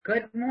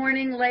Good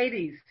morning,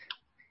 ladies,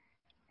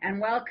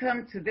 and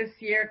welcome to this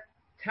year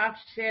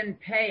Tafshin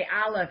Pei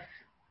Aleph.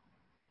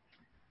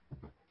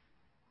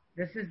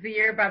 This is the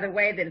year, by the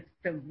way, that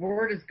the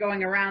word is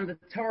going around the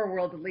Torah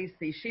world, at least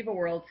the Yeshiva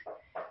world,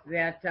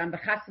 that the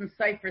Chasam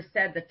Sofer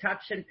said that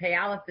Tafshin Pei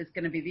Aleph is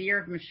going to be the year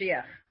of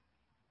Mashiach.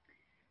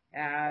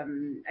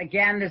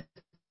 Again, there's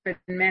been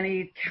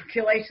many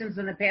calculations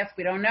in the past.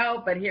 We don't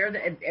know, but here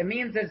it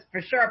means there's for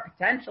sure a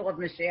potential of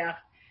Mashiach.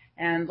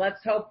 And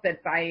let's hope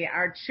that by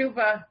our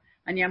tshuva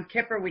on Yom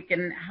Kippur, we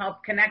can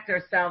help connect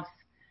ourselves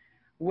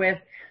with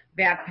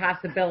that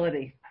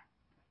possibility.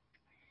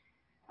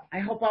 I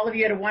hope all of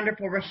you had a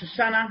wonderful Rosh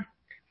Hashanah.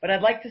 What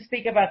I'd like to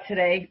speak about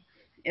today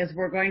is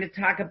we're going to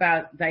talk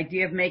about the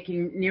idea of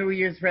making New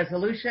Year's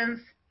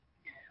resolutions.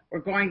 We're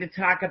going to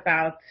talk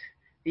about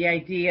the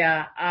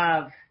idea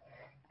of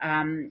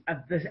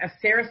the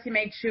Aseret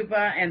Simei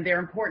Tshuva and their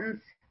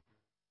importance.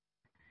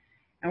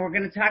 And we're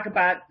going to talk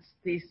about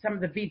some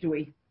of the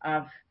vidui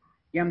of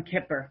Yom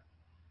Kippur.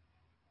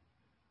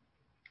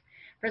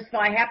 First of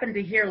all, I happened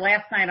to hear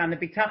last night on the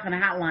Bitachon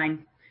hotline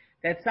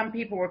that some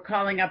people were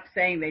calling up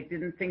saying they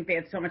didn't think they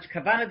had so much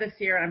kavanah this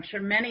year. I'm sure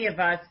many of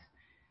us,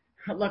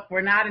 look,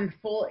 we're not in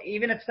full,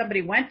 even if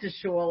somebody went to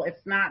shul,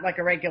 it's not like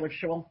a regular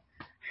shul.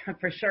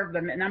 For sure,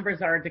 the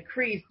numbers are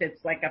decreased.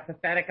 It's like a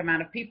pathetic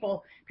amount of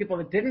people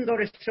that didn't go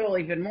to shul,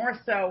 even more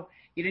so.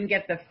 You didn't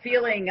get the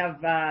feeling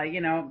of,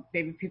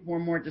 maybe people were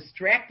more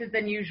distracted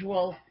than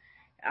usual.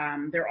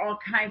 There are all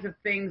kinds of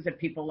things that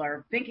people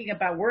are thinking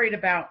about, worried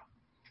about.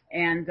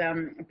 And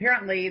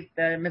apparently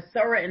the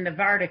Masorah in the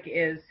Vardik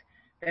is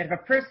that if a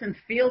person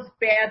feels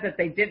bad that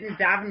they didn't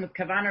daven with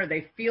kavanah, or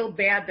they feel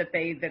bad that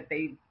they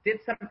did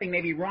something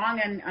maybe wrong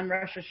on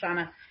Rosh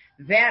Hashanah,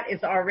 that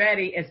is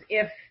already as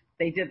if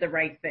they did the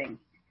right thing.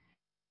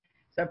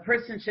 So a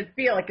person should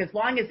feel like, as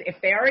long as, if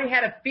they already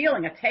had a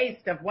feeling, a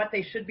taste of what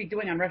they should be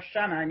doing on Rosh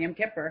Hashanah and Yom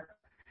Kippur,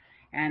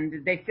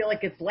 and they feel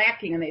like it's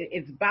lacking and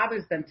it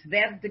bothers them to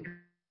that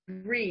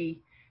degree,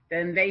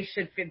 then they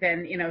should,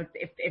 then,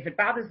 if it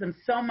bothers them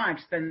so much,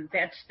 then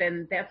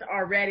that's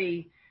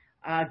already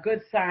a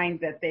good sign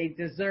that they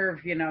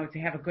deserve, to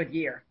have a good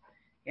year.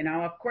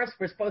 Of course,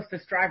 we're supposed to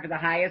strive for the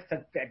highest,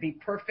 to be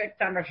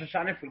perfect on Rosh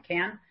Hashanah if we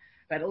can,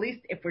 but at least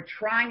if we're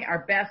trying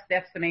our best,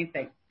 that's the main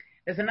thing.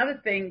 There's another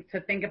thing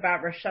to think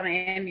about Rosh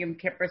Hashanah and Yom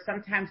Kippur.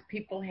 Sometimes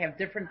people have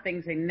different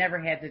things they never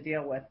had to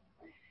deal with.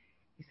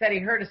 He said he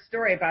heard a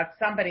story about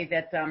somebody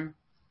that,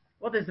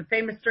 there's a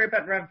famous story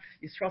about Rav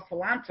Yisrael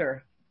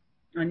Salanter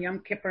on Yom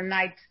Kippur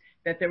night,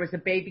 that there was a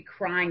baby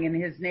crying in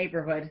his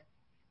neighborhood.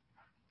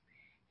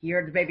 He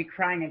heard the baby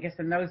crying. I guess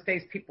in those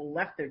days people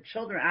left their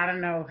children. I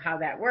don't know how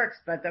that works,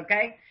 but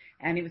okay.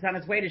 And he was on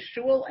his way to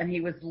shul, and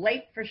he was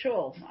late for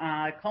shul,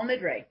 Kol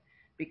Nidre,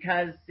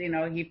 because,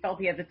 he felt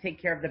he had to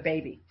take care of the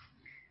baby.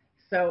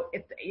 So,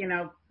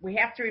 we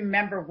have to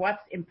remember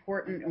what's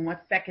important and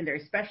what's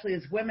secondary, especially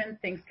as women.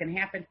 Things can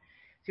happen.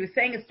 So he was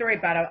saying a story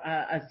about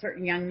a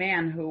certain young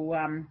man who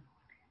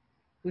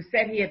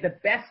said he had the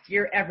best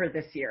year ever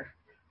this year.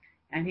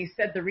 And he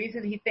said the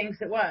reason he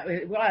thinks it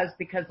was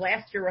because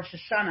last year, Rosh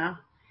Hashanah,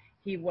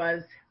 he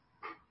was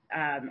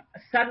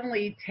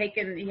suddenly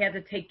taken, he had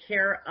to take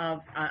care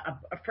of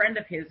a friend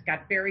of his,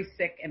 got very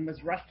sick and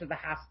was rushed to the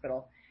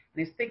hospital.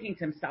 And he's thinking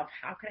to himself,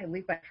 how can I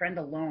leave my friend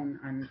alone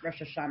on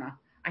Rosh Hashanah?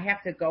 I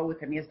have to go with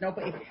him. He has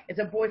nobody. It's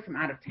a boy from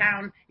out of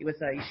town. He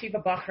was a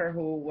yeshiva bacher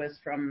who was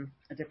from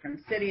a different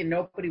city, and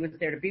nobody was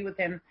there to be with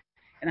him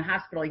in the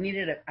hospital. He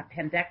needed a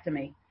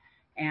appendectomy.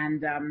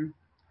 And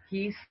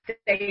he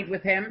stayed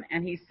with him,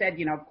 and he said,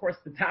 of course,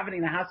 the davening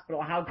in the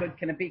hospital, how good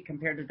can it be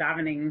compared to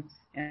davening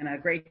in a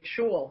great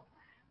shul?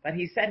 But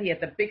he said he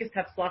had the biggest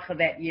hatzlacha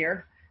that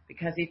year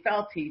because he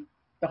felt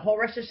the whole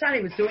Rosh Hashanah,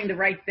 he was doing the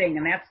right thing.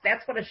 And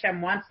that's what Hashem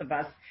wants of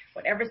us.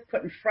 Whatever's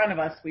put in front of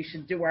us, we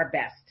should do our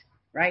best,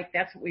 right?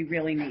 That's what we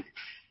really need.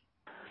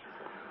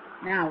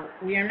 Now,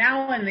 we are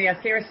now in the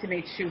Aseret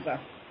Simei Tshuva.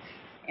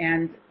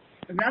 And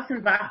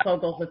Nosson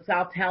Bachvogel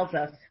Zatzal tells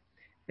us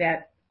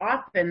that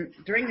often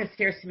during the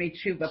Aseret Simei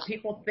Tshuva,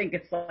 people think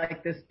it's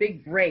like this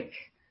big break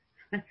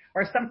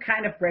or some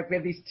kind of break. We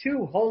have these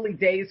 2 holy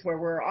days where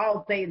we're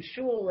all day in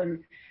shul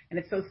and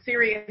it's so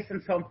serious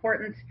and so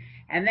important.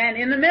 And then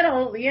in the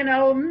middle,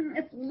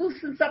 it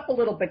loosens up a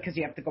little bit because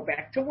you have to go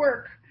back to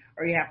work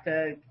or you have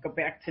to go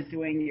back to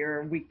doing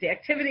your weekday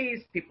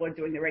activities. People are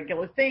doing the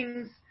regular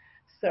things.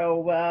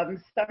 So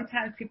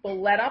sometimes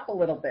people let up a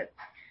little bit.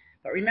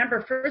 But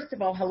remember, first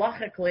of all,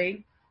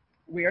 halachically,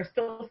 we are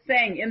still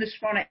saying in the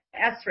Shmona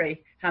Esrei,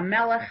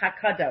 HaMelech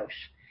HaKadosh.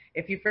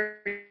 If you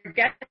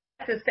forget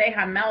to say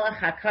HaMelech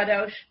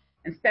HaKadosh,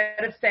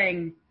 instead of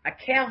saying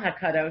Hakel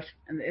HaKadosh,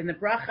 in the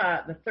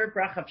bracha, the third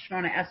bracha of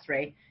Shmona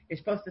Esrei, you're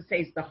supposed to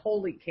say he's the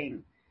Holy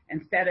King,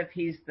 instead of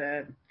he's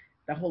the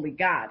Holy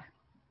God.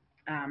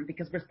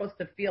 Because we're supposed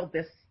to feel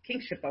this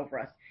kingship over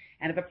us.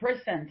 And if a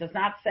person does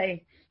not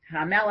say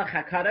HaMelech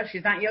HaKadosh,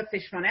 he's not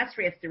Yotzei Shmona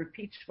Esrei, it's to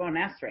repeat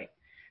Shmona Esrei.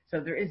 So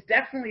there is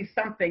definitely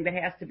something that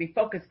has to be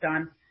focused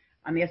on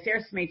the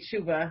Aseret Simei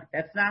Tshuva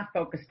that's not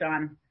focused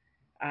on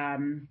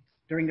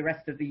during the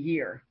rest of the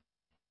year.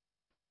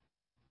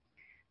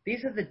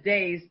 these are the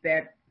days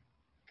that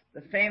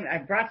I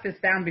brought this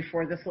down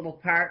before, this little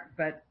part,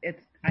 but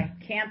I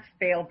can't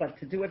fail but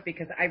to do it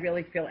because I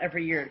really feel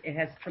every year it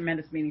has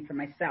tremendous meaning for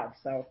myself.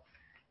 So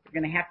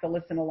you're going to have to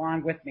listen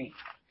along with me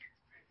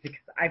because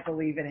I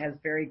believe it has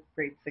very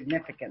great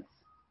significance.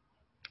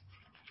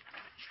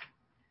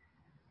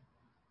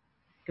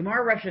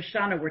 Gemara Rosh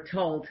Hashanah, we're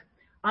told,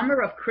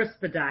 Amar of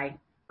Krispedai,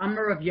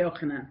 Amar of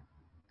Yochanan.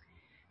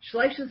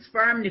 Shleisha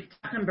Sfarim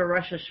Niftachim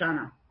B'Rosh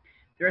Hashanah.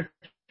 There are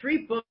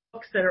 3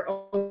 books that are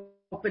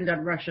opened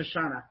on Rosh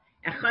Hashanah.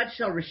 Echad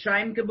Shel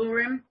Rishaim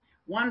Gemurim,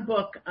 1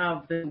 book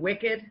of the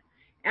wicked.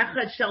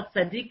 Echad Shel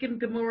Tzadikim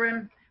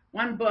Gemurim,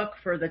 1 book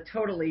for the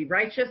totally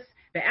righteous.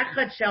 The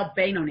Echad Shel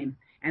Beinonim.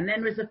 And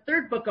then there's a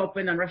 3rd book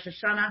opened on Rosh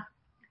Hashanah,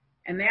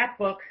 and that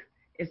book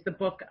is the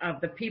book of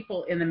the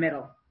people in the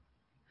middle.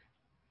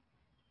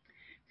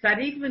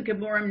 Tzadikim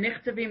Gemurim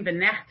Nichtavim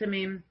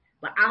V'Nechtamim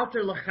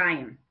La'alter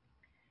L'Chaim.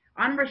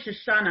 On Rosh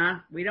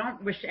Hashanah, we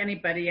don't wish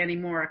anybody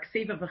anymore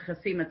Ksiva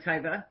V'Chasima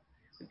Taiva.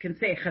 We can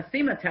say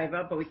Chasima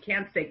Taiva, but we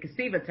can't say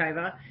Ksiva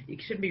Taiva.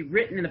 It should be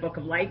written in the Book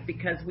of Life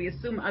because we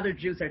assume other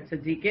Jews are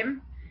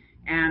tzaddikim,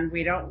 and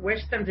we don't wish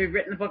them to be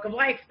written in the Book of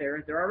Life.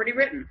 They're already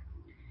written.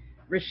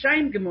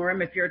 Rishaim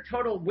Gemurim, if you're a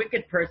total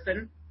wicked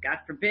person, God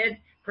forbid,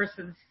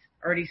 person's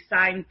already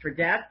signed for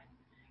death.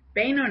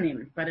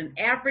 Beinonim, but an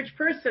average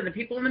person, the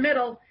people in the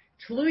middle,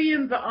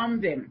 Tluyim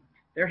V'Omdim,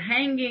 they're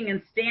hanging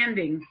and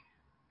standing.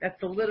 That's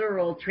the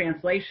literal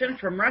translation.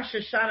 From Rosh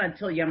Hashanah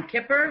until Yom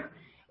Kippur,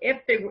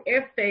 if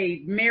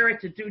they merit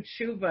to do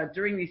tshuva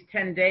during these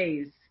 10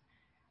 days,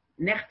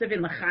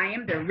 Nechtavim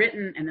L'Chaim, they're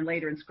written and then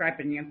later inscribed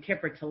in Yom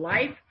Kippur to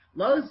life.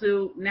 Lo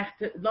zachu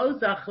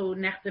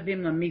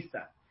Nechtavim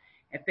L'Misa.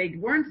 If they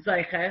weren't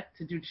Zaycha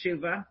to do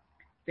tshuva,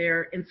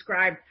 they're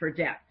inscribed for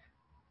death.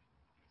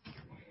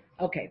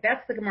 Okay,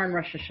 that's the Gemara in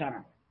Rosh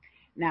Hashanah.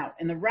 Now,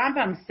 and the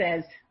Rambam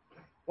says,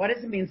 what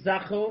does it mean,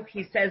 Zachu?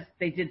 He says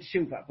they did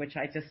tshuva, which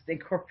I just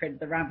incorporated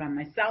the Rambam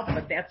myself,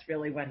 but that's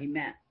really what he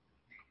meant.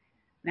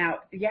 Now,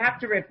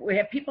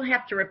 people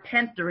have to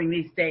repent during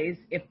these days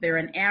if they're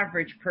an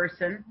average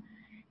person,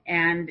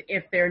 and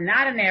if they're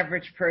not an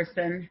average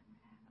person,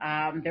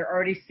 they're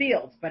already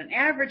sealed. But an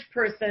average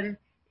person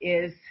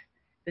is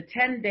the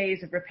 10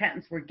 days of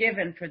repentance were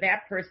given for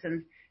that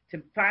person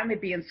to finally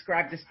be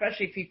inscribed,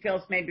 especially if he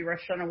feels maybe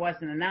Rosh Hashanah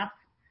wasn't enough,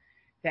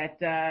 that,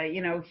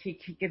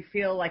 he can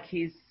feel like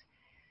he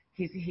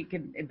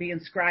can be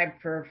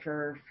inscribed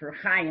for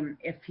Chaim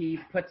if he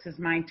puts his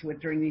mind to it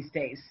during these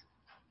days.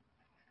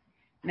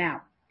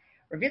 Now,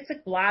 Rav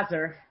Yitzchak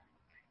Blazer,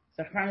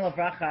 Zachron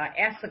Levracha,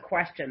 asked the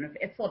question of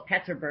Itzel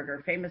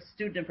Petterberger, famous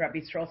student of Rabbi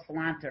Yisrael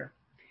Salanter,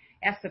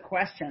 asked the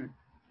question.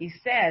 He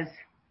says,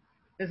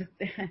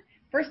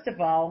 first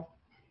of all,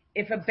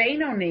 if a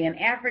Benoni, an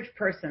average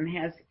person,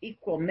 has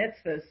equal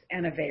mitzvahs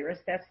and averis,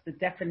 that's the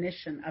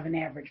definition of an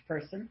average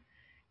person.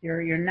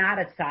 You're not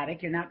a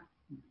tzaddik, you're not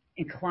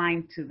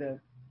inclined to the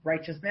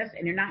righteousness,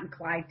 and you're not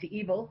inclined to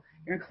evil.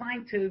 You're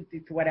inclined to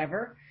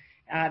whatever.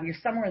 You're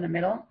somewhere in the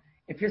middle.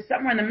 If you're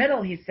somewhere in the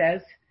middle, he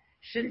says,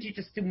 shouldn't you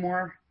just do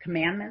more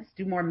commandments,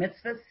 do more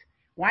mitzvahs?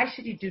 Why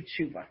should you do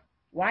tshuva?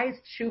 Why is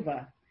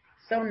tshuva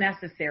so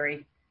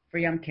necessary for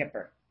Yom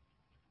Kippur?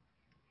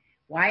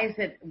 Why is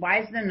it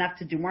enough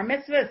to do more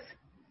mitzvahs?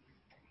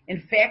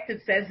 In fact,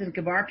 it says in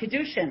Gemara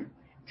Kedushin,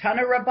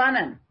 Tana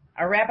Rabbanan,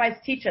 our rabbis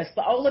teach us,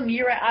 La'olam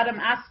yira adam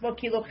asvo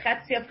kilo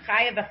chetziav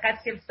chaya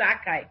v'chetziav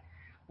sakai.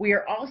 We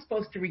are all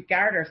supposed to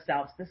regard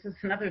ourselves. This is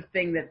another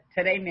thing that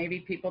today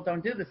maybe people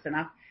don't do this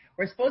enough.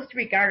 We're supposed to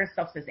regard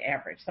ourselves as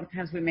average.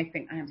 Sometimes we may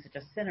think, I am such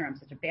a sinner, I'm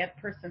such a bad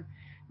person.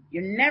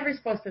 You're never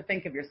supposed to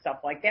think of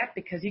yourself like that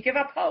because you give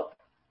up hope.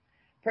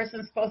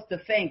 Person's supposed to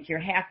think you're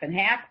half and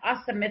half.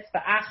 Asa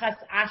mitzvah achas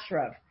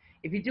ashrav.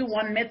 If you do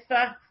one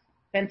mitzvah,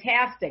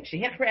 fantastic.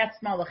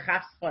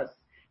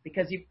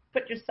 Because you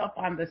put yourself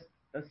on the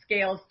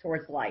scales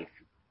towards life.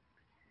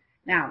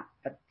 Now,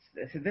 but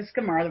this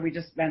Gemara that we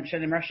just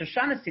mentioned in Rosh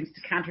Hashanah seems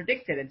to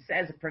contradict it. It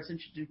says a person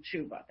should do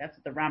tshuva. That's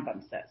what the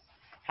Rambam says.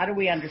 How do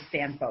we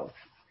understand both?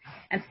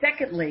 And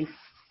secondly,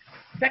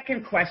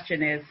 second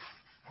question is,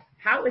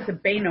 how is a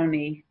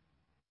Benoni,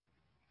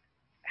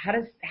 how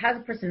does a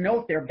person know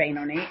if they're a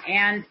Benoni?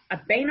 And a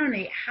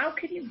Benoni, how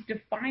can you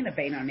define a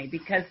Benoni?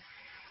 Because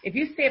if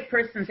you say a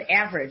person's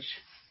average,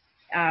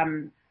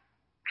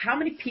 how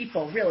many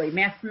people really,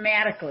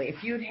 mathematically,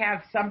 if you'd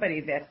have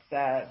somebody that's,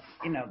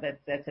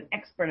 that's an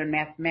expert in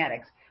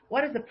mathematics,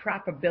 what is the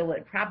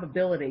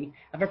probability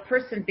of a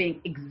person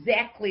being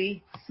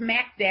exactly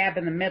smack dab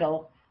in the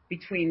middle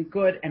between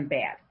good and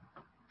bad?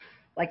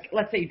 Like,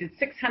 let's say you did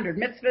 600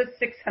 mitzvahs,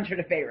 600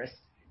 averis,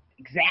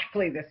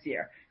 exactly this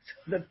year.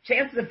 So the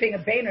chances of being a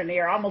Benoni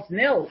are almost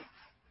nil,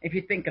 if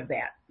you think of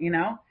that,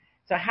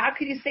 So how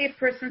could you say a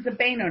person's a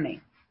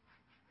Benoni?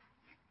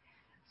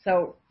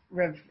 So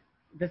the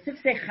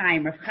Sifsei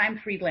Chaim, Rav Chaim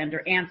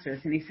Friedlander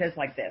answers, and he says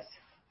like this.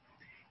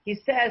 He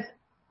says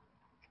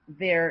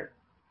the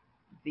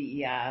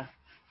idea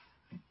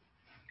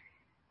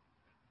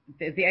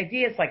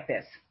is like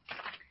this. It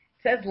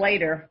says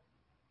later,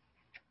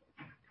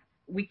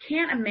 we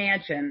can't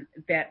imagine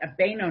that a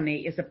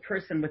Benoni is a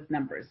person with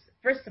numbers.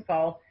 First of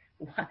all,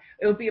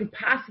 it would be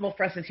impossible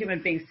for us as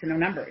human beings to know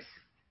numbers.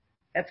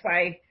 That's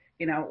why,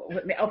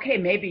 okay,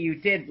 maybe you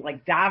did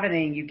like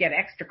davening, you get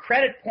extra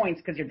credit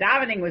points because your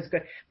davening was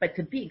good, but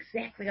to be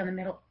exactly on the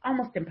middle,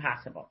 almost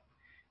impossible.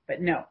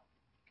 But no,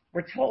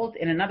 we're told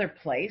in another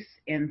place,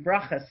 in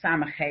Bracha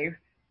Samachay,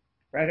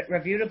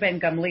 Rav Yehuda ben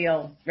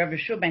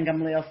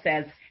Gamliel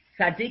says,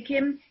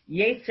 Tzadikim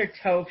Yetzer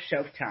Tov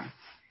Shoftam.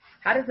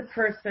 How can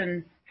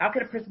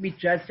a person be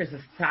judged as a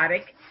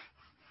tzaddik?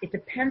 It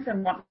depends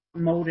on what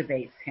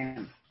motivates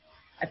him.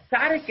 A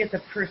tzaddik is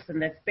a person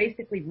that's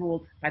basically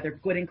ruled by their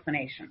good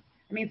inclination.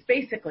 I mean, it's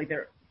basically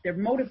their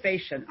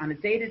motivation on a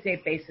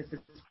day-to-day basis is,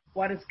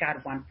 what does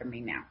God want from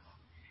me now?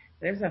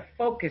 There's a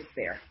focus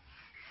there.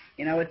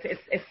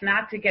 It's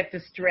not to get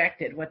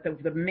distracted. What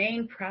the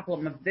main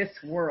problem of this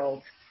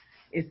world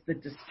is the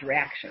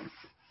distractions.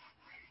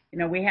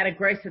 We had a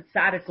Gross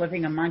Tzaddik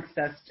living amongst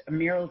us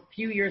a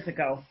few years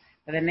ago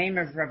by the name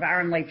of Rav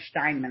Aaron Leib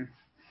Steinman.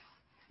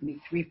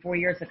 3-4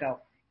 years ago,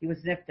 he was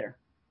Nifter.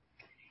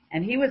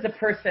 And he was a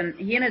person,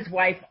 he and his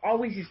wife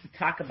always used to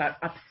talk about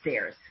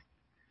upstairs.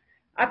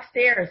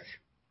 Upstairs,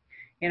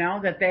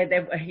 that they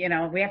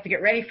we have to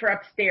get ready for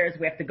upstairs.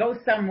 We have to go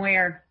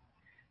somewhere.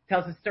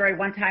 Tells a story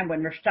one time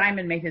when Rav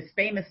Steinman made his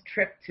famous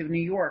trip to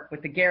New York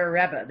with the Ger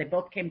Rebbe. They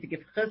both came to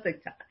give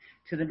chizuk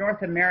to the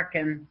North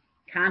American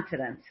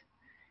continent.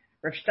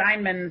 Rav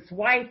Steinman's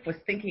wife was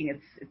thinking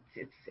it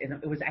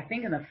was, I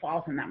think, in the fall,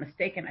 if I'm not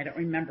mistaken. I don't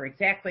remember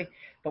exactly.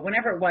 But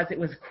whenever it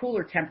was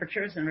cooler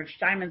temperatures. And Rav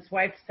Steinman's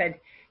wife said,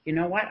 you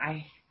know what,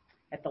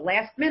 at the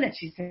last minute,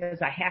 she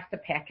says, I have to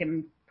pack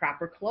him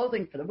proper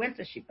clothing for the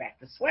winter. She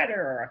packed a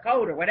sweater or a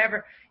coat or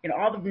whatever,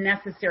 all the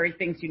necessary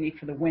things you need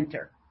for the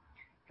winter,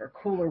 for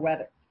cooler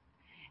weather.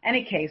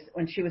 Any case,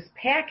 when she was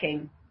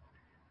packing,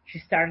 she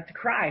started to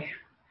cry.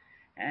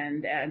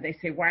 And they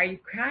say, why are you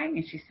crying?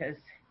 And she says,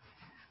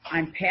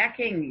 I'm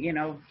packing,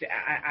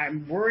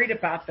 I'm worried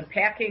about the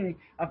packing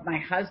of my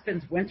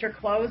husband's winter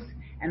clothes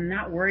and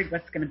not worried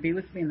what's going to be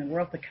with me in the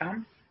world to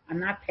come. I'm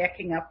not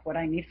packing up what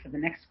I need for the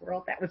next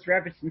world. That was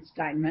Rebbetzin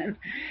Steinman.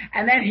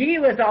 And then he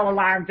was all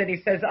alarmed and he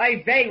says,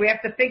 oy vey, we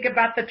have to think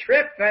about the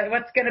trip.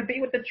 What's going to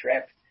be with the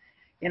trip?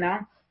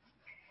 The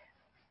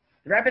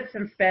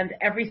Rebbetzin spent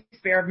every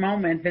spare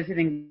moment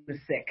visiting the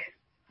sick.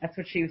 That's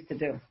what she used to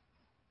do.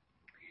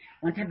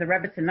 One time the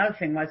Rebbetzin, another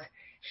thing was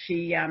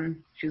she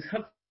was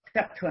hooked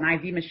up to an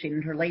IV machine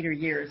in her later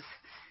years.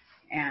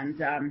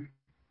 And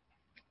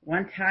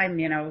one time,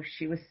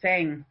 she was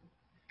saying,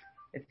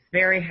 it's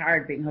very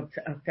hard being hooked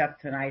up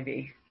to an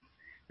IV.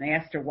 And I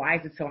asked her, why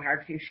is it so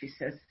hard for you? She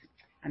says,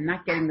 I'm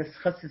not getting the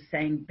schus of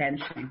saying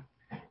benching.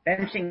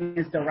 Benching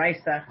is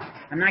doraisa.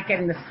 I'm not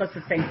getting the schus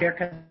of saying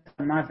birkas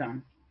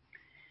hamazon.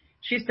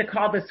 She used to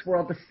call this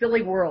world the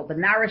silly world, the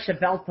narisha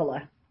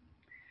veltala.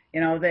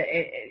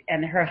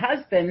 And her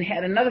husband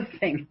had another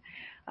thing.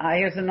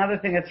 Here's another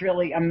thing that's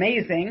really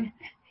amazing.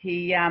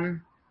 A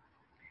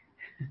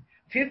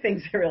few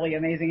things are really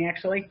amazing,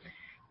 actually.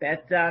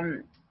 That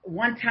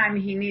one time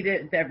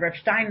Rav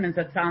Steinman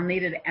Zatzal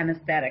needed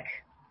anesthetic.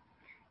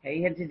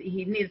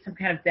 He needed some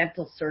kind of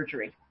dental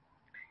surgery.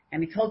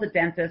 And he told the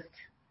dentist,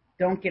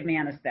 don't give me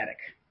anesthetic.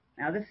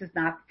 Now, this is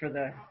not for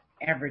the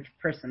average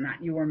person,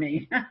 not you or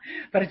me,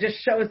 but it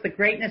just shows the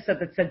greatness of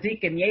the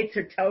tzaddikim,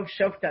 Yetzer Tov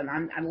Shoftan,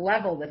 on a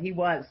level that he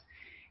was.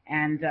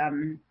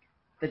 And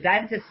the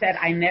dentist said,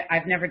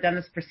 I've never done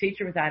this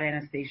procedure without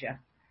anesthesia.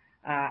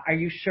 Are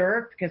you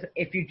sure? Because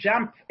if you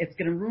jump, it's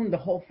going to ruin the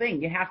whole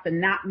thing. You have to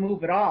not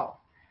move at all.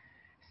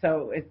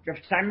 So Rav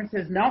Steinman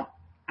says, no,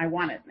 I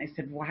want it. And I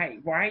said, why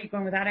are you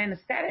going without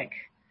anesthetic?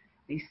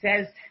 He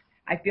says,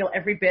 I feel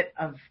every bit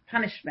of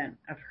punishment,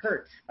 of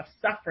hurt, of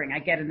suffering I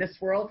get in this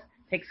world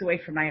takes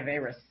away from my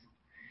Averis.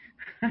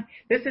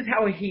 This is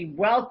how he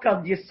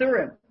welcomed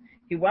Yisurim.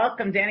 He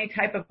welcomed any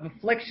type of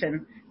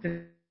affliction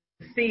to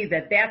see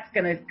that that's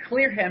going to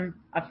clear him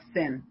of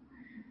sin.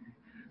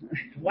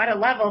 What a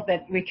level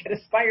that we could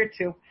aspire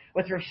to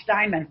with Rav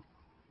Steinman.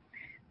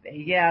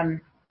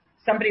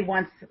 Somebody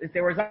once,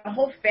 there was a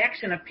whole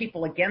faction of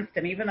people against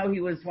him, even though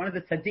he was one of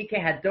the Tzadikei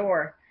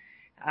Hador.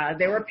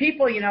 There were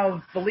people,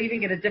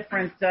 believing in a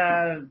different,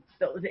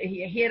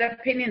 he had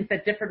opinions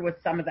that differed with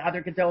some of the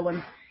other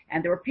Gedolim,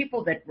 and there were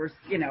people that were,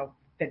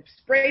 that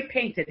spray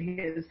painted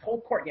his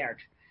whole courtyard.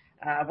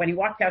 When he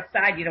walked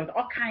outside, with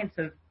all kinds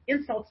of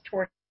insults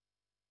toward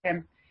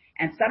him.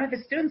 And some of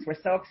his students were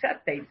so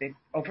upset, they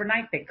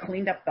overnight, they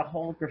cleaned up the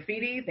whole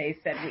graffiti. They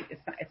said,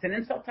 it's an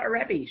insult to our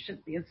Rebbe. He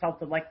shouldn't be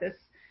insulted like this,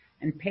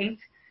 and paint.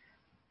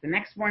 The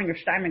next morning, Rav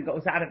Steinman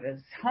goes out of his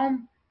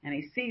home, and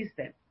he sees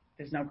that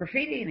there's no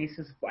graffiti. And he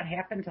says, what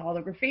happened to all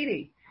the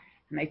graffiti?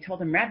 And they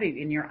told him, Rebbe,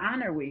 in your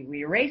honor, we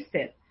erased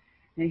it.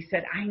 And he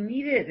said, I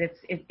need it.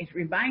 It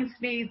reminds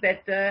me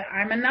that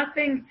I'm a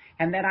nothing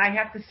and that I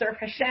have to serve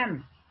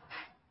Hashem.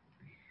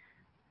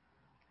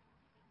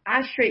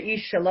 Ashrei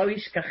ish shelo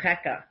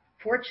yishkacheka.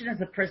 Fortunate is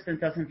the person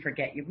that doesn't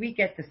forget you. We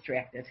get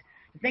distracted.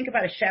 Think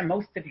about Hashem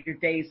most of your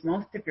days,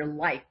 most of your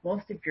life,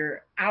 most of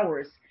your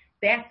hours.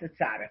 That's a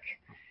tzaddik.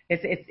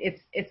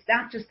 It's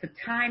not just the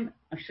time.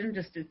 I shouldn't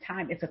just do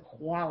time. It's a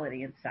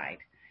quality inside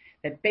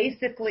that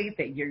basically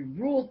that you're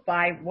ruled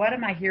by. What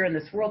am I here in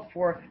this world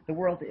for? The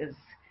world is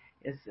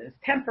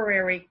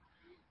temporary.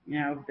 You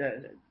know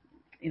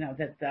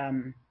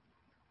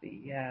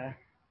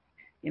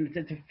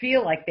to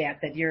feel like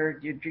that you're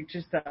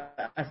just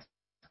a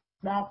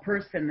small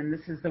person, and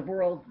this is the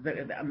world,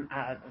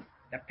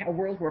 a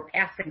world we're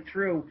passing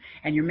through,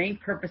 and your main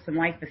purpose in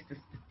life is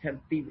to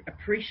be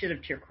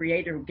appreciative to your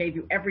Creator who gave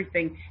you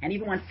everything, and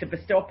even wants to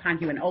bestow upon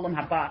you an Olam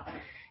Haba.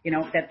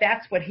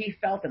 That's what he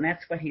felt, and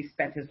that's what he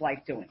spent his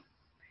life doing.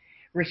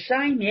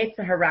 Rishayim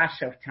Yetzer Hara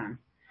Shoftan.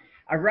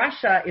 A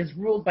Rasha is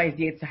ruled by his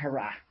Yetzer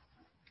Hara,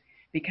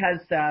 because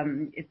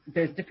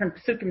there's different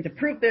psukim to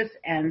prove this,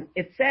 and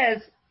it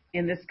says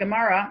in this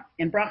Gemara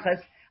in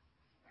Brachas,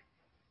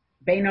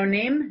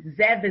 Beinonim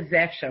zeh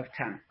v'zeh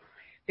shoftan.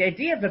 The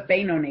idea of a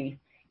Beinoni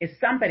is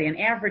somebody, an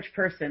average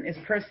person, is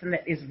a person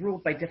that is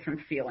ruled by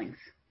different feelings,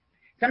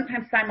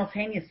 sometimes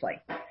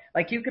simultaneously.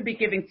 Like you could be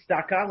giving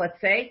tzedakah,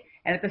 let's say,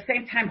 and at the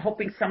same time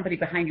hoping somebody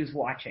behind you is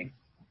watching.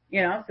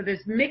 So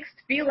there's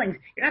mixed feelings.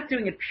 You're not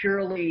doing it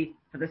purely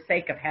for the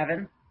sake of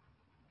heaven.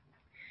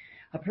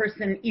 A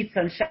person eats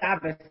on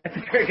Shabbos. That's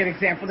a very good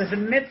example. There's a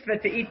mitzvah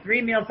to eat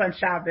 3 meals on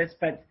Shabbos,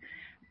 but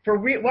for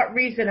what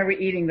reason are we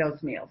eating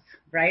those meals,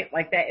 right?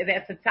 Like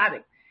that's a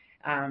tzaddik.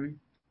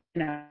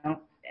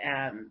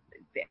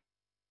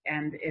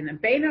 And a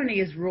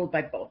Beinoni is ruled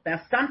by both. Now,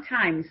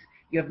 sometimes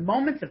you have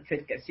moments of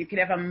tzidkas. You could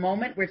have a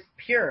moment where it's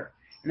pure.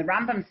 And the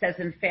Rambam says,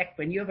 in fact,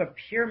 when you have a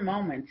pure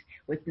moment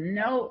with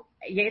no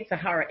Yetzer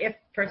Hara, if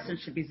a person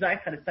should be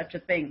Zaycha to such a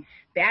thing,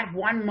 that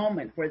one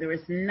moment where there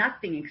is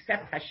nothing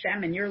except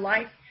Hashem in your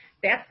life,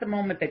 that's the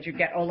moment that you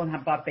get Olam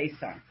Haba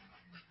based on.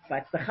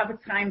 But the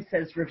Chavetz Chaim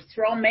says, Rav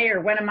Yisrael Meir,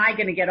 when am I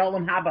going to get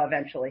Olam Haba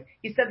eventually?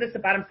 He said this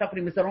about himself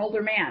when he was an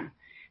older man.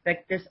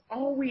 That there's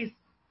always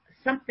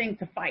something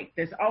to fight.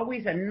 There's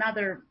always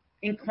another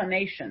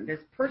inclination.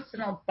 There's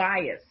personal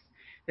bias.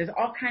 There's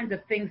all kinds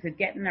of things that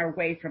get in our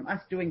way from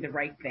us doing the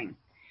right thing.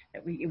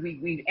 That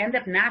we end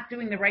up not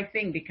doing the right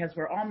thing because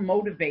we're all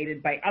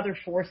motivated by other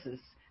forces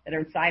that are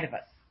inside of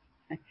us.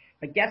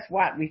 But guess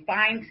what? We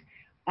find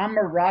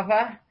Amar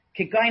Rava,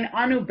 Kigain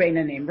Anu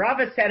Beinonim.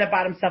 Rava said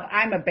about himself,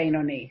 I'm a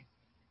Beinoni.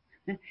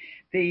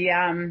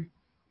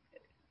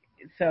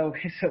 So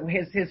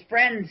his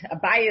friend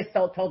Abayis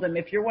told him,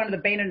 if you're one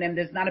of the Beinonim,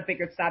 there's not a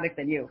bigger tzaddik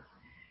than you.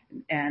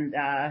 And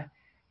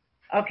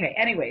okay,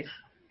 anyways,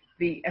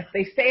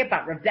 they say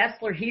about Rav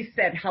Dessler, he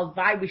said,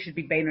 Halvai, we should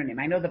be Beinonim.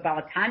 I know the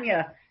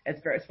Balatanya is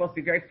supposed to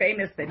be very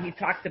famous that he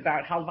talks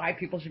about Halvai,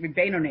 people should be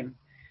Beinonim.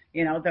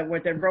 That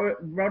where the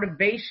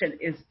motivation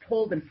is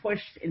pulled and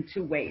pushed in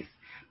two ways.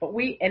 But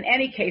we, in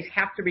any case,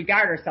 have to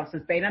regard ourselves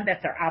as Beinam.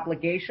 That's our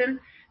obligation,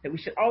 that we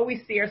should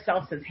always see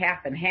ourselves as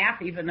half and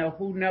half, even though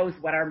who knows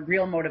what our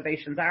real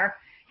motivations are,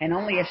 and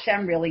only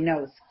Hashem really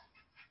knows.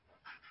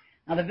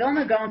 Now, the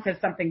Vilna Gaon says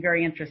something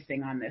very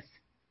interesting on this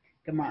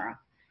Gemara.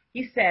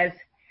 He says,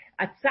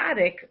 a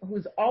tzaddik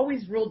who's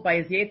always ruled by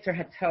his Yetzer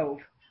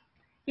HaTov,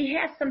 he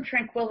has some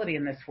tranquility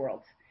in this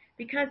world,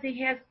 because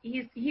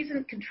he's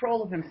in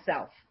control of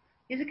himself.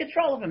 He's in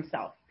control of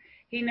himself.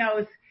 He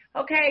knows,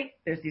 okay,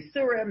 there's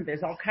Yisurim,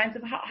 there's all kinds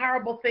of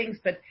horrible things,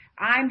 but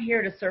I'm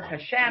here to serve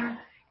Hashem,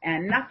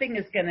 and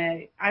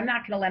I'm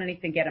not gonna let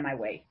anything get in my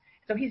way.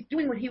 So he's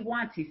doing what he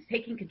wants. He's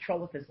taking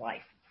control of his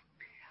life.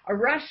 A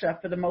Rasha,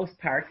 for the most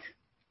part,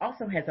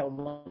 also has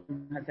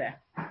Olam Hazeh.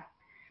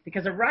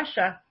 Because a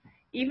Rasha,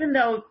 even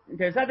though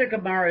there's other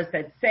Gemaras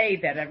that say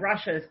that a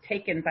Rasha is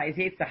taken by his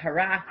Yetzer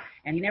Hara,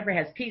 and he never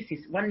has peace.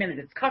 He's 1 minute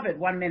it's Kavod,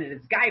 1 minute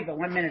it's Gaiva,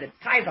 1 minute it's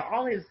Taiva.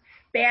 All his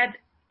bad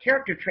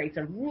character traits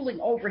are ruling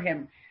over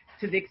him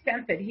to the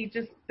extent that he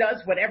just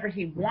does whatever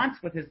he wants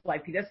with his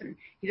life. He doesn't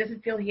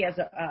feel he has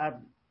a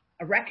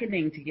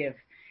reckoning to give,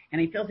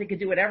 and he feels he can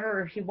do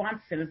whatever he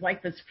wants, and his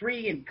life is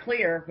free and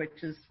clear,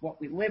 which is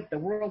what we live, the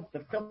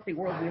filthy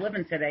world we live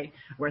in today,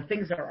 where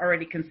things are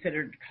already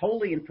considered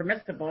holy and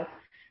permissible,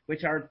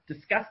 which are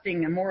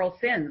disgusting immoral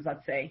sins,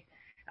 let's say.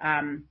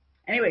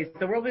 Anyways,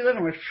 the world we live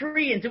in, we're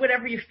free and do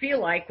whatever you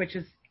feel like, which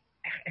is,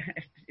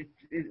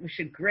 it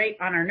should grate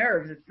on our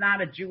nerves. It's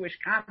not a Jewish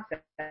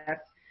concept,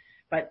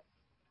 but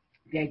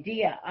the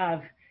idea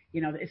of,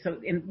 so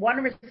in one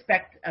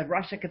respect,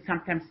 Russia could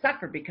sometimes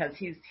suffer because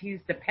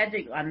he's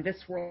depending on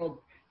this world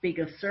being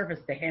of service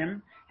to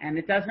him, and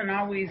it doesn't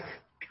always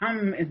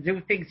come and do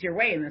things your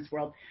way in this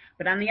world.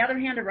 But on the other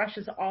hand,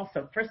 Russia's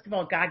also, first of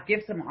all, God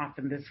gives him off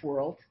in this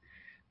world,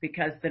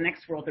 because the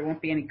next world there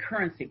won't be any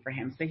currency for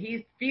him. So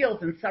he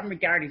feels in some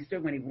regard he's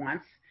doing what he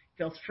wants,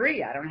 feels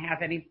free. I don't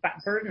have any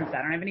burdens.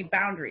 I don't have any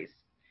boundaries.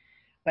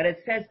 But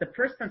it says the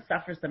person that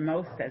suffers the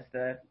most, says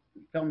the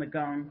Vilna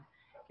Gaon,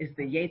 is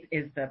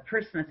the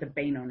person that's a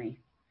Beinoni.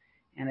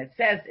 And it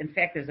says, in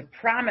fact, there's a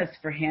promise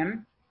for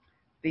him.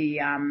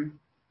 It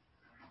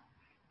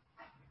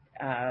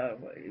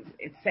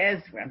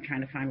says, I'm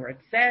trying to find where it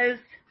says,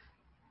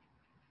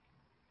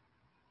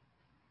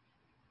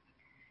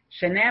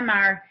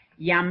 Shenemar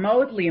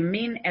Yamod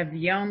liyamin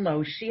evyon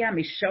lohoshia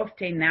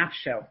mishofte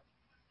nafsho.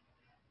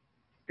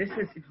 This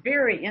is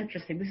very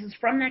interesting. This is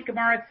from that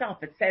Gemara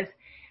itself. It says,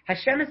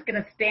 Hashem is going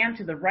to stand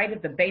to the right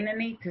of the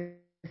Beinoni to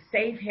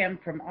save him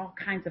from all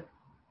kinds of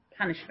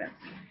punishments.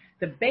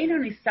 The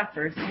Beinoni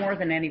suffers more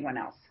than anyone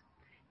else.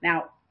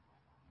 Now,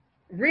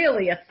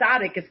 really, a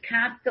tzaddik is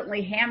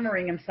constantly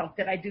hammering himself.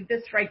 Did I do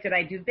this right? Did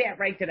I do that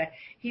right?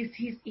 He's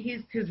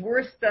his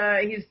worst.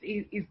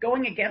 He's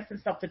going against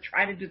himself to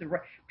try to do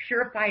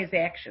purify his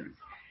actions.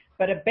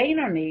 But a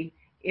Beinoni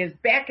is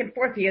back and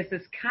forth. He has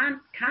this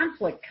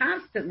conflict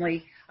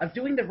constantly of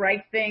doing the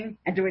right thing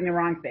and doing the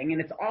wrong thing, and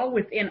it's all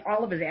within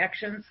all of his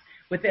actions,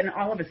 within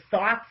all of his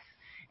thoughts.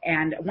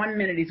 And 1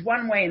 minute he's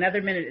one way,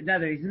 another minute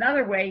he's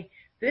another way.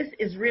 This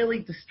is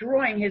really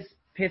destroying his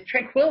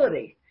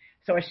tranquility.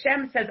 So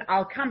Hashem says,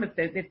 "I'll come if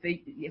the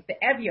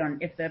Evion,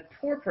 if the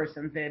poor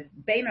person, the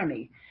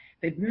Beinoni,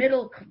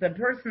 the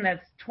person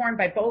that's torn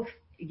by both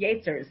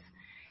Yetzers,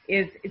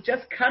 it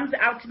just comes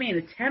out to me and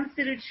attempts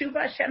to do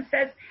tshuva." Hashem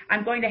says,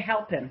 "I'm going to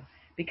help him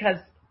because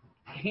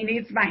he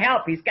needs my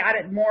help. He's got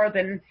it more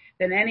than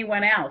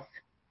anyone else."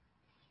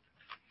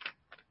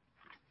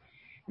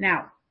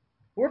 Now,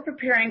 we're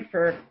preparing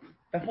for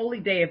the holy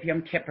day of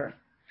Yom Kippur,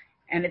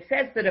 and it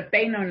says that a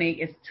Beinoni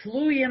is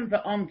tluyim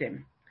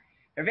v'omdim.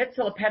 Rav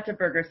Yitzhak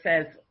Petterberger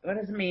says, what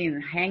does it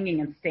mean, hanging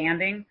and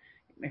standing?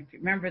 If you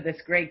remember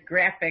this great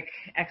graphic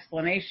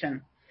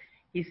explanation,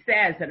 he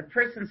says that a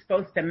person's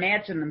supposed to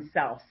imagine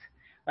themselves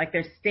like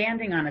they're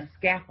standing on a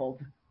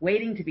scaffold,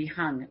 waiting to be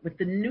hung, with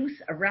the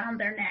noose around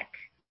their neck.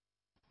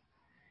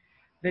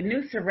 The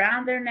noose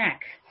around their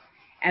neck.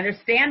 And they're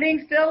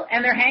standing still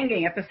and they're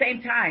hanging at the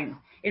same time.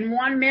 In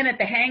 1 minute,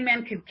 the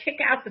hangman could kick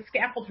out the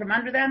scaffold from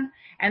under them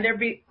and they'd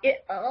be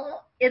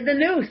in the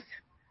noose.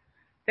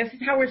 This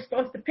is how we're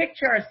supposed to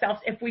picture ourselves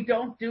if we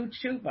don't do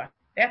tshuva.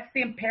 That's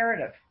the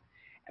imperative.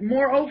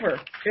 Moreover,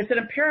 there's an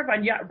imperative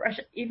on Rosh,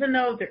 even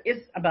though there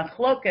is a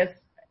machlokas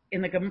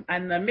in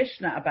the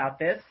Mishnah about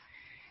this.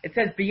 It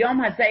says, "B'yom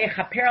hazeh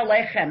chaper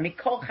alechem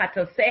mikol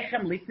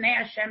chatosechem lifnei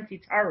Hashem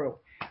titaru."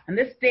 On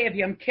this day of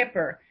Yom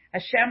Kippur,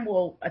 Hashem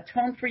will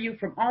atone for you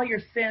from all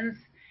your sins.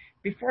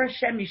 Before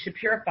Hashem, you should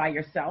purify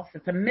yourselves.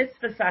 It's a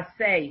mitzvah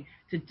saseh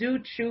to do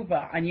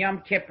tshuva on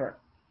Yom Kippur.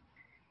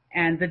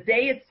 And the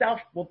day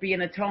itself will be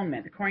an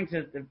atonement, according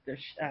to the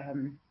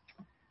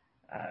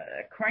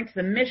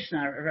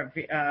Mishnah.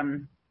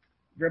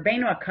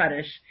 Rabbeinu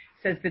HaKadosh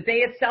says the day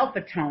itself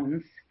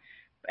atones.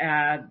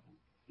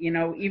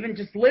 Even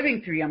just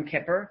living through Yom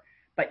Kippur,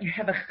 but you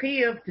have a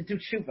chiyuv to do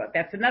tshuva.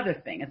 That's another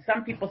thing. And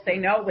some people say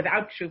no,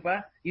 without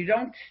tshuva, you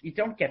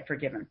don't get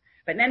forgiven.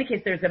 But in any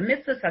case, there's a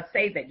mitzvah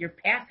say that you're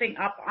passing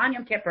up on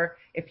Yom Kippur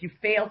if you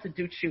fail to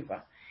do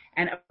tshuva.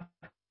 And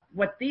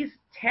what these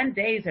 10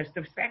 days are,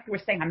 the fact that we're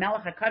saying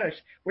HaMelech HaKadosh,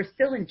 we're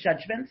still in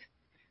judgment.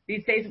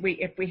 These days,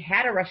 if we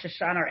had a Rosh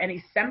Hashanah or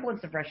any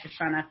semblance of Rosh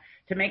Hashanah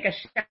to make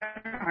Hashem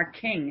our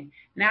king,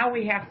 now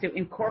we have to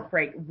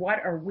incorporate what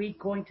are we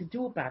going to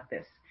do about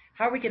this?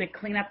 How are we going to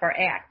clean up our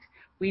act?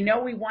 We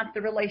know we want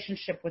the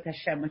relationship with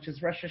Hashem, which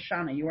is Rosh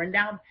Hashanah. You are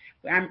now,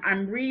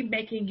 I'm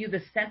remaking you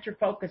the center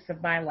focus of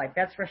my life.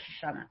 That's Rosh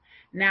Hashanah.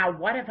 Now,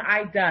 what have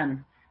I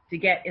done to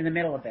get in the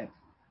middle of it?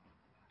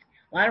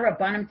 A lot of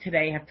Rabbanim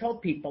today have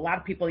told people, a lot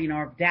of people,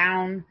 are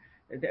down,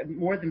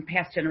 more than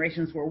past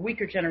generations. We're a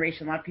weaker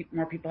generation. A lot of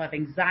more people have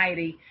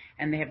anxiety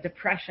and they have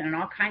depression and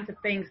all kinds of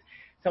things.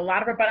 So a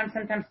lot of Rabbanim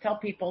sometimes tell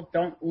people,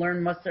 don't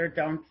learn Musar,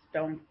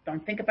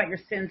 don't think about your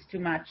sins too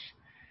much.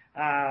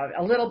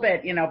 A little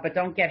bit, but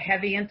don't get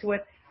heavy into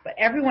it. But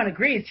everyone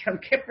agrees Yom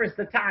Kippur is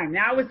the time.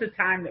 Now is the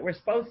time that we're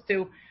supposed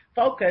to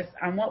focus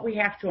on what we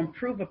have to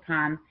improve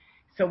upon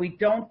so we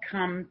don't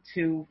come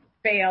to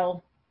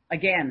fail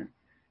again,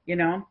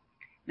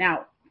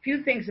 Now, a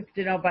few things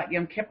to know about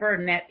Yom Kippur,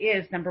 and that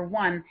is, number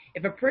one,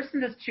 if a person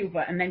does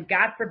tshuva and then,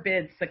 God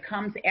forbid,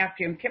 succumbs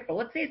after Yom Kippur,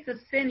 let's say it's a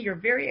sin you're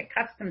very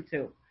accustomed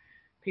to.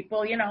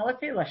 People, let's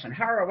say Lashon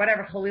Hara or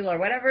whatever, Chalil or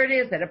whatever it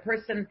is that a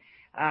person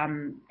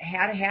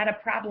had a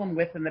problem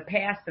with in the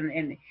past,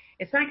 and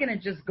it's not going to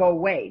just go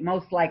away,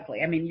 most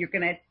likely. I mean, you're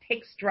going to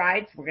take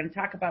strides. We're going to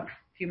talk about a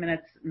few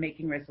minutes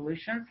making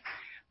resolutions,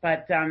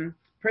 but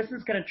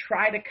person's going to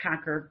try to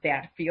conquer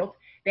that field.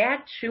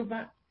 That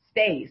tshuva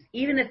stays.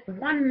 Even if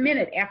 1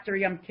 minute after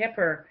Yom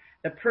Kippur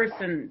the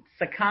person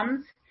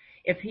succumbs,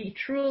 if he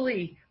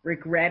truly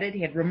regretted,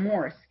 he had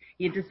remorse,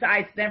 he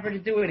decides never to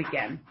do it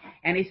again,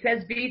 and he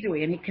says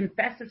vidui, and he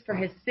confesses for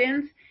his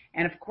sins.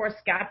 And of course,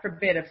 God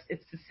forbid, if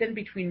it's a sin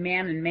between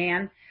man and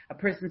man, a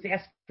person's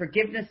asked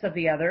forgiveness of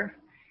the other,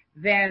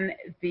 then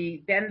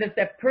the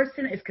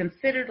person is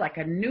considered like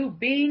a new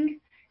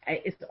being.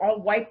 It's all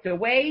wiped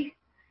away,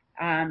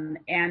 and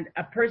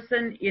a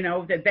person,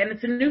 then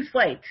it's a new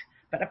slate.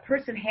 But a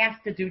person has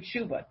to do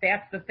tshuva.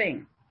 That's the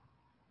thing.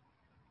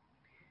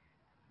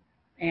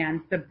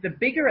 And the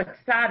bigger a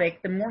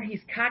tzaddik, the more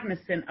he's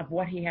cognizant of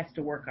what he has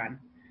to work on.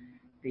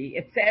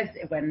 It says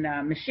when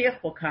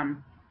Mashiach will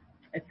come,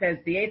 it says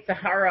the Yetzer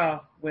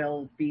Hara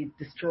will be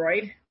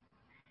destroyed,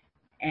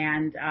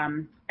 and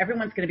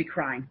everyone's going to be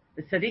crying.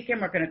 The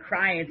tzaddikim are going to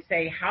cry and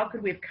say, how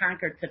could we have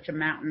conquered such a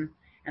mountain?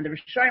 And the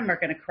Rishonim are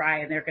going to cry,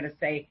 and they're going to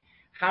say,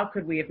 how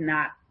could we have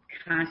not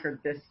conquered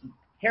this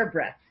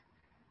hairbreadth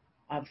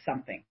of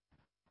something.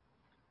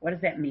 What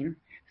does that mean?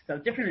 So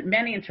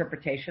many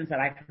interpretations that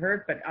I've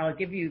heard, but I'll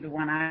give you the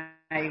one I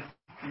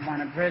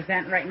want to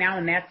present right now,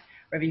 and that's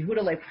Rabbi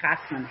Yehuda Leib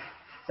Chasman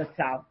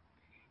Zatzal.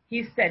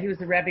 He said he was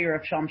the Rebbe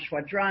of Shalom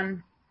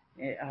Shwadron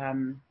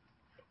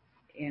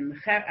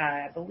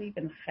I believe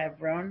in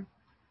Hebron.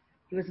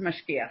 He was a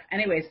mashgiach.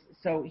 Anyways,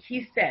 so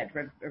he said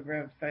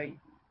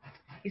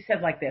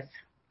like this,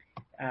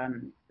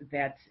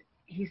 that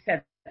he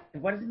said,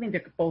 what does it mean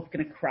they're both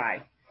going to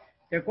cry?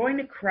 They're going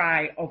to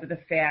cry over the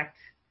fact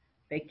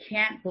they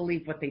can't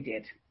believe what they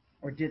did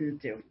or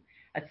didn't do.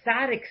 A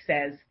tzaddik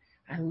says,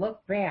 I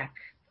look back,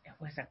 it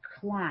was a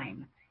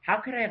climb. How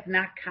could I have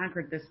not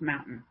conquered this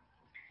mountain?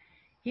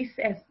 He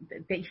says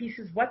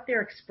what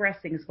they're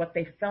expressing is what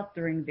they felt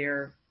during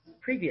their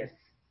previous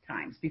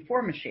times,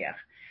 before Mashiach.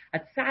 A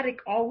tzaddik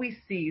always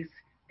sees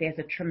there's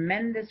a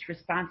tremendous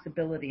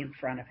responsibility in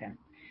front of him.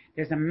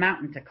 There's a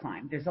mountain to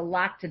climb. There's a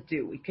lot to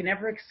do. You can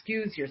never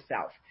excuse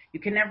yourself. You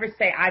can never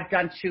say, I've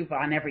done tshuva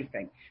on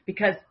everything.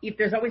 Because if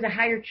there's always a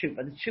higher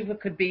tshuva, the tshuva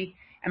could be,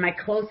 am I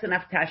close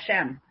enough to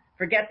Hashem?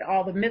 Forget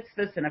all the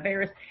mitzvahs and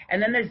averos.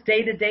 And then there's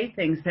day-to-day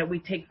things that we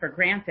take for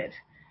granted.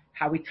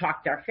 How we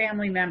talk to our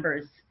family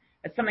members.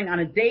 It's something on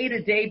a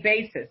day-to-day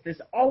basis.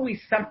 There's always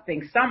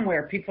something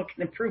somewhere people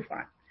can improve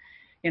on.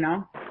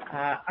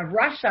 A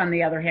rush, on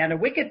the other hand, a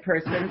wicked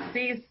person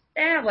sees,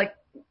 I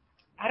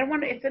don't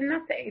want to. It's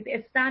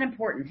not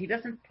important. He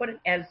doesn't put it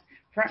as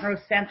front row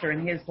center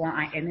in his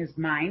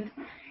mind,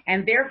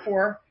 and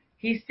therefore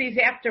he sees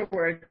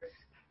afterwards.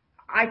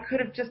 I could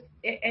have just.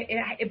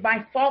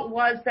 My fault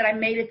was that I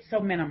made it so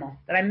minimal,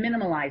 that I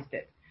minimalized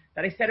it,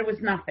 that I said it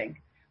was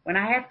nothing. When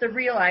I have to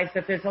realize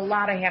that there's a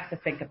lot I have to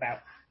think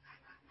about.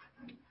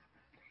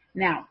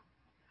 Now,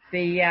 so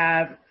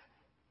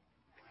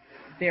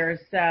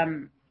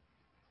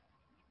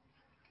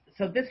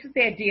this is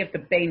the idea of the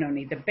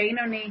Benoni. The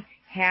Benoni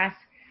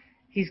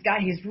he's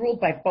ruled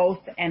by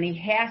both, and he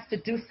has to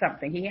do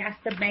something. He has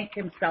to make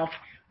himself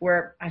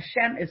where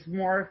Hashem is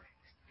more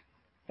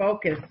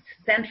focused,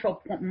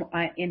 central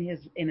in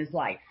his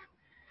life.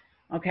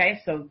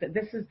 Okay, so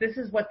this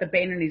is what the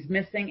Benoni is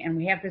missing, and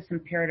we have this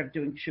imperative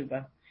doing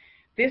tshuva.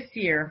 This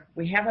year,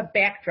 we have a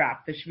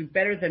backdrop that should be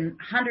better than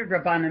 100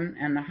 Rabbanim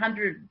and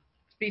 100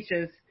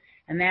 speeches,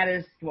 and that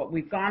is what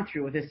we've gone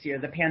through this year,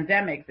 the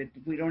pandemic, that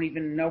we don't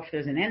even know if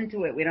there's an end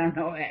to it. We don't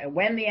know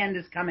when the end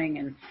is coming,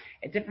 and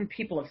different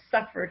people have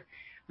suffered.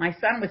 My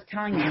son was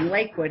telling me in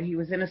Lakewood, he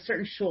was in a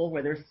certain shul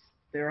where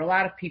there are a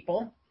lot of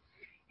people,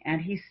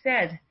 and he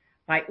said,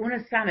 by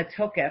Unasana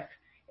Tokef,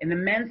 in the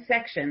men's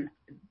section,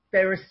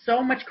 there was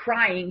so much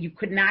crying, you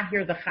could not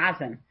hear the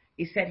chazan.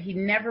 He said he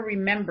never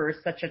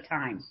remembers such a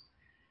time,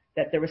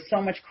 that there was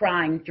so much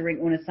crying during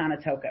Unasana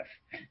Tokef,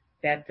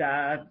 that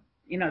the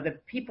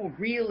people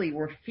really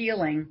were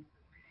feeling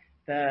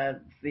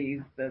the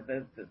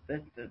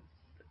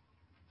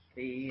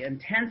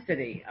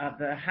intensity of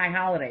the high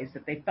holidays,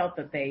 that they felt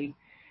that they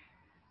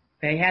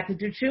had to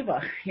do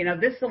tshuva.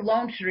 This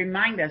alone should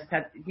remind us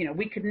that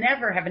we could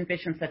never have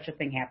envisioned such a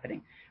thing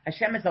happening.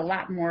 Hashem has a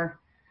lot more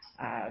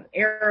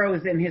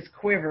arrows in his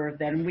quiver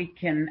than we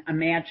can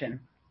imagine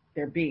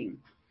there being.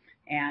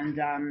 And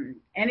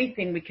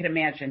anything we could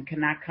imagine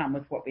cannot come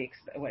with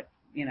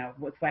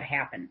with what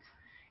happened.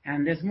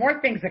 And there's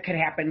more things that could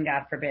happen,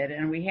 God forbid,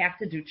 and we have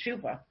to do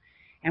tshuva.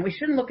 And we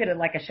shouldn't look at it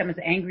like Hashem is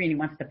angry and he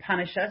wants to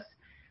punish us,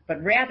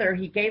 but rather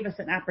he gave us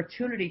an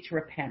opportunity to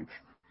repent.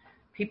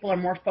 People are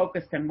more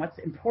focused on what's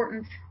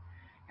important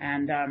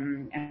and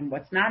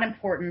what's not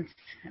important,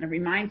 and it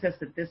reminds us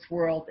that this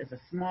world is a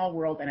small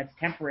world and it's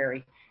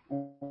temporary.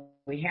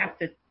 We have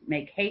to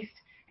make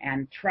haste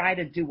and try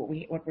to do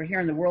what we're here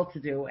in the world to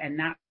do, and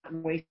not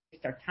waste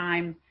our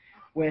time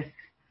with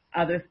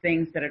other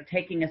things that are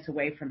taking us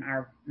away from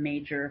our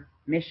major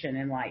mission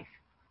in life,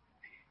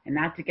 and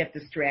not to get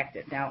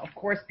distracted. Now, of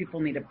course,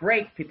 people need a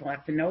break. People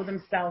have to know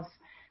themselves,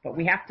 but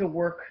we have to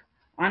work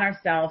on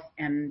ourselves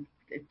and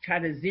try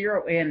to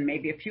zero in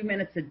maybe a few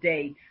minutes a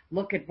day,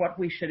 look at what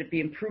we should be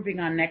improving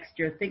on next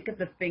year, think of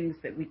the things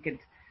that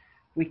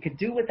we could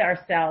do with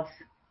ourselves.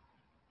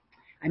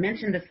 I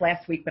mentioned this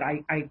last week, but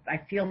I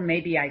feel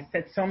maybe I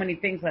said so many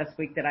things last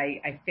week that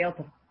I failed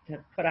to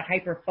put a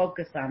hyper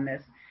focus on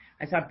this.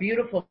 I saw a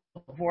beautiful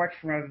word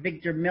from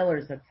Victor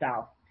Miller's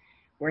Zatzal,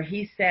 where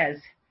he says,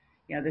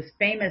 this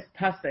famous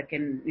pasuk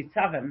in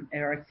Nitzavim,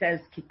 where it says,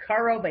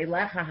 Kikaro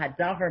veilecha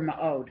hadavar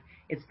ma'od.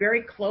 It's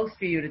very close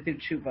for you to do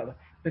tshuva.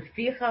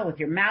 Beficha, with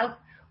your mouth,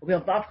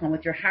 uvilvavcha,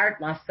 with your heart,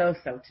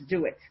 lasoso, to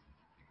do it.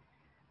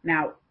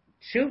 Now,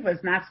 tshuva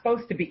is not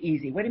supposed to be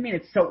easy. What do you mean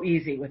it's so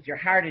easy with your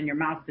heart and your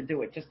mouth to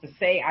do it? Just to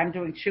say, I'm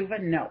doing tshuva?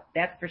 No,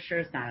 that for sure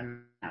is not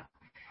enough.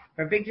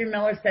 But Victor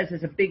Miller says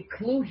there's a big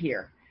clue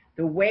here.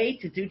 The way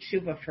to do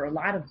tshuva for a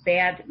lot of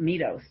bad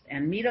midos,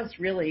 and midos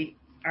really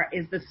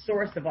is the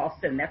source of all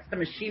sin. That's the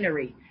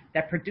machinery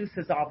that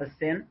produces all the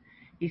sin.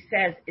 He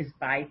says is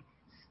by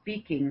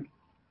speaking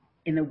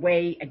in the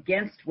way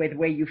the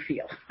way you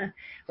feel.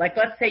 Like,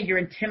 let's say you're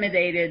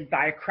intimidated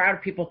by a crowd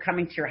of people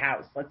coming to your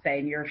house, let's say,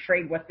 and you're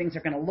afraid what things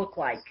are going to look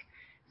like.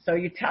 So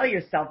you tell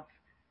yourself,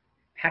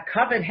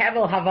 Hakavod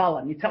Hevel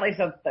Havalim. You tell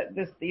yourself that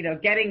this,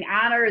 getting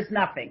honor is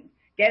nothing.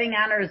 Getting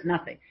honor is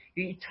nothing.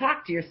 You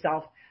talk to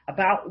yourself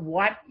about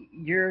what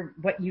you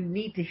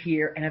need to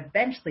hear, and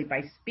eventually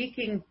by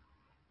speaking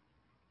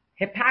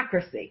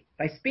hypocrisy,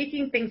 by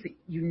speaking things that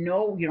you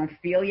don't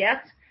feel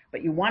yet,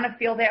 but you want to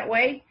feel that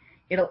way,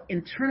 it'll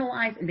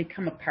internalize and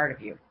become a part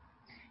of you.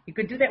 You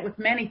could do that with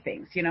many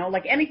things,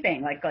 like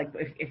anything, like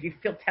if you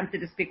feel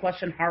tempted to speak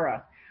Lashon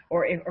Hara,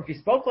 or if you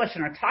spoke Lashon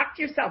Hara, talk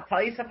to yourself,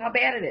 tell yourself how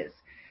bad it is.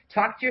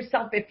 Talk to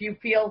yourself if you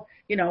feel,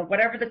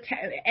 whatever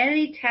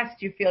any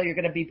test you feel you're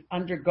going to be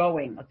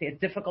undergoing, let's say a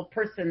difficult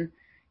person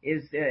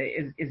is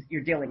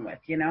you're dealing with,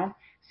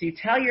 So you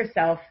tell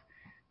yourself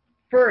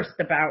first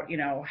about,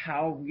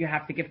 how you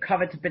have to give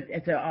kavod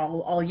to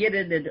all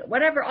yidden and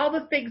whatever, all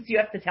the things you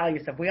have to tell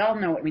yourself. We all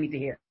know what we need to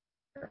hear.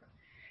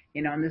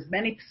 And there's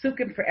many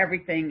psukim for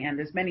everything, and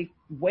there's many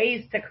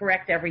ways to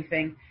correct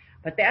everything,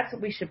 but that's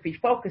what we should be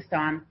focused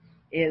on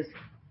is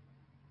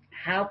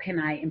how can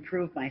I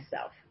improve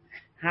myself?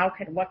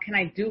 What can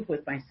I do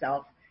with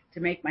myself to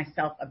make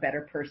myself a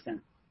better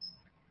person?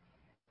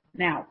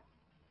 Now,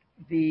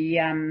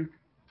 I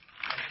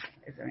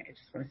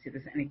just want to see if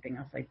there's anything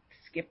else I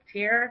skipped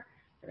here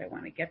that I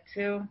want to get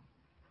to.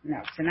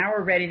 No. So now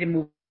we're ready to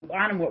move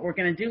on, and what we're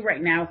going to do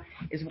right now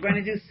is we're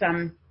going to do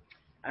some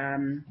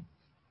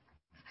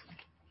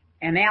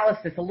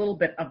analysis a little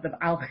bit of the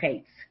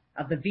al-chetz,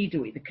 of the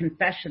vidui, the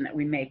confession that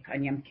we make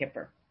on Yom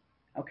Kippur.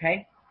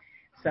 Okay?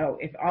 So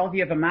if all of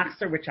you have a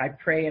machzor, which I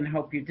pray and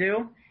hope you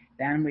do,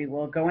 then we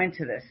will go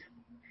into this.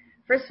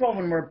 First of all,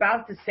 when we're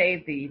about to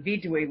say the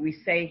vidui, we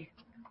say,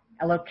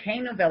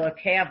 Elokeinu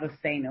ve'elokei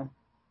avoseinu,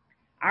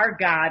 our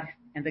God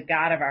and the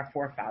God of our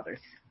forefathers.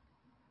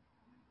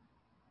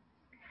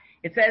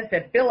 It says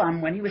that Bilam,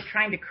 when he was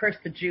trying to curse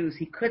the Jews,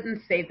 he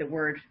couldn't say the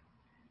word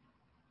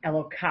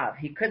Elokav.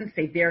 He couldn't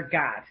say their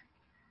God.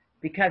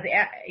 Because,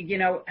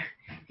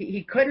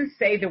 he couldn't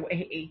say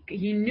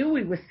he knew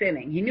he was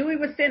sinning. He knew he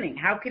was sinning.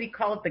 How could he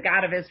call it the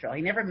God of Israel?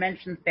 He never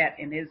mentions that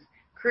in his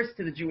curse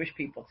to the Jewish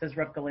people, says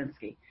Rav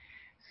Galinsky.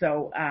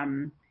 So,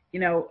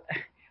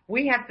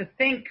 we have to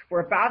think we're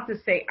about to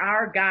say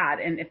our God,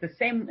 and in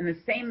the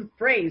same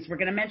phrase, we're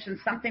going to mention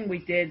something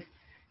we did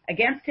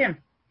against him.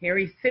 Here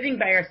he's sitting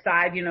by our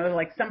side,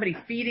 like somebody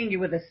feeding you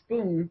with a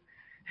spoon,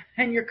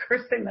 and you're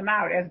cursing them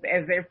out as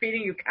they're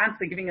feeding you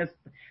constantly, giving us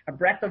a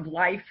breath of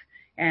life.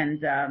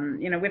 And,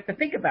 we have to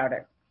think about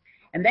it.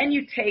 And then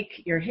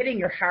you're hitting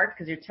your heart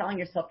because you're telling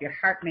yourself your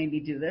heart made me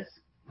do this.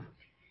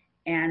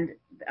 And,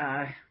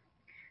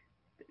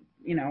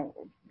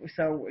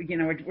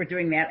 we're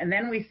doing that. And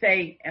then we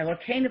say,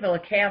 Elokeinu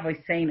ve'elokei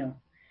avoseinu,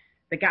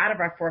 the God of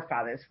our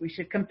forefathers. We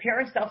should compare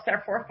ourselves to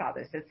our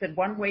forefathers. It said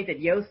one way that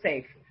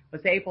Yosef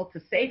was able to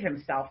save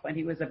himself when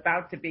he was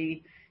about to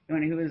be,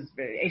 when he was,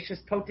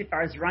 Eshes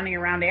Potiphar is running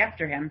around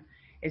after him,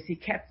 is he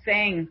kept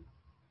saying,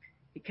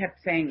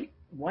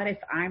 what if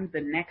I'm the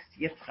next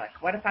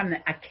Yitzchak? What if I'm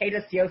the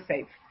Akedas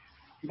Yosef?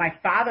 My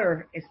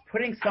father is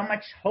putting so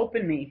much hope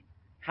in me.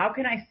 How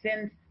can I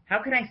sin?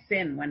 How can I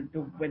sin when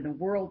the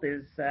world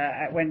is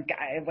when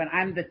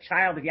I'm the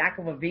child of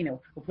Yaakov Avinu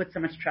who put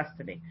so much trust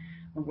in me?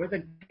 When we're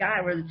the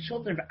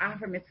children of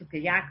Avraham, Yitzchak,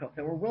 and Yaakov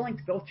that we're willing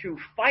to go through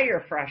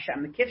fire for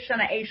Hashem, the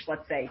Kivshana Eish,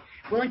 let's say,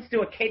 willing to do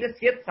Akedas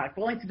Yitzchak,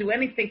 willing to do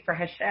anything for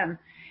Hashem.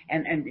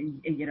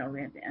 And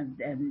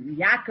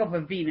Yaakov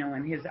Avinu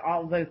and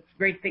all the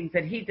great things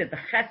that he did, the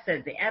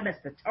Chesed, the Emes,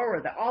 the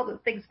Torah, all the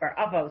things for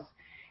Avos,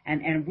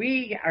 and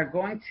we are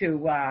going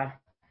to.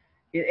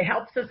 It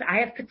helps us. I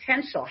have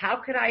potential. How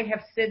could I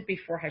have sinned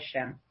before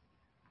Hashem?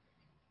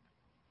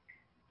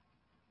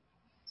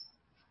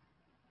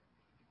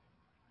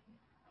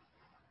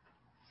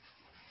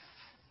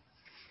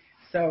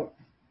 So,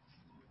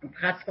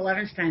 Chatzkel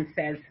Levenstein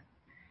says,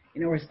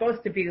 we're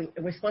supposed to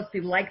be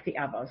like the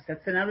Avos.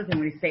 That's another thing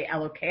when we say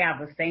Elokei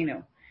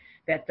Avoseinu,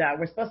 that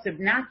we're supposed to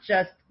not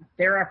just,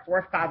 they're our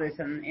forefathers,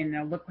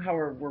 and look how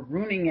we're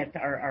ruining it,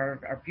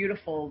 our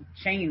beautiful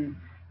chain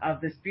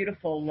of this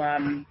beautiful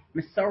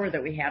Masorah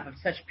that we have of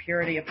such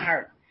purity of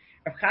heart.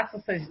 Rav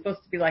Chatzkel says he's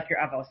supposed to be like your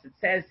Avos. It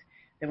says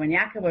that when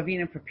Yaakov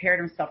Avinu prepared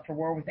himself for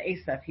war with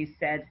Esav, he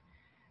said,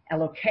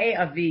 Elokei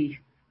Avi,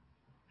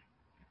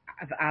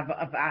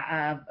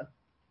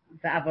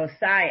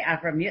 Avosai,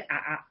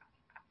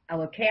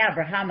 Elokei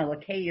Abraham,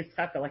 Elokei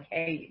Yitzchak,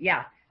 Elokei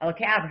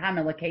Abraham,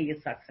 Elokei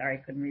Yitzchak. Sorry,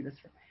 I couldn't read this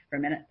for a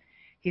minute.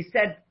 He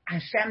said,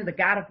 Hashem, the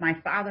God of my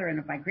father and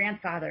of my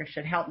grandfather,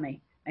 should help me.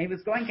 And he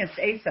was going against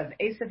Esav.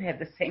 Esav had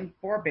the same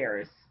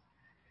forebears,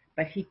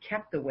 but he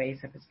kept the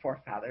ways of his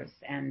forefathers,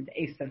 and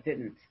Esav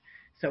didn't.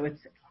 So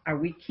are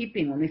we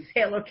keeping, when we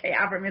say Elokei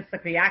Abraham,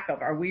 Yitzchak,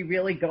 Yaakov, are we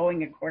really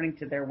going according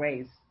to their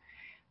ways?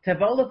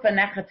 Tavo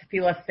lefanecha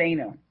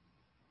tefilaseinu.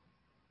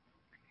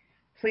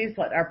 Please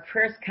let our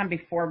prayers come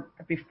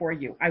before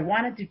you. I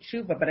want to do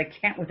tshuva, but I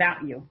can't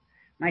without you.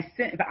 My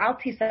sin,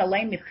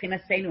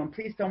 and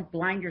please don't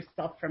blind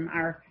yourself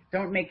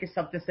don't make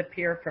yourself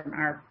disappear from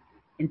our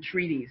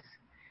entreaties.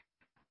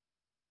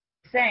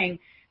 Saying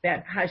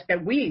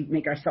that we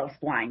make ourselves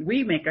blind.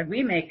 We make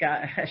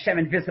Hashem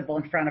invisible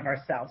in front of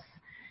ourselves.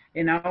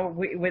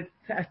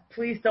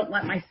 Please don't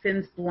let my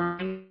sins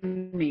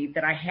blind me,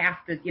 that I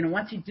have to,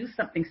 once you do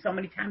something so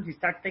many times, you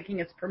start thinking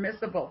it's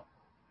permissible.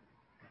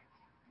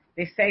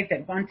 They say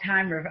that one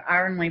time Rav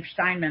Aaron Leib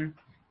Steinman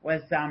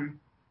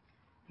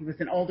he was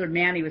an older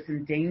man, he was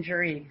in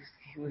danger, he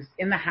was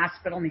in the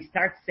hospital, and he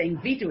starts saying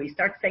vidu, he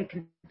starts saying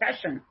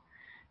confession.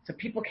 So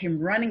people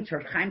came running to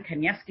Rav Chaim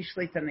Kanievsky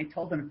Shlita, and they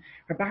told him,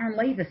 Rav Aaron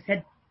Leib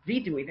said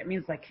vidui, that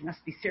means like he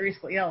must be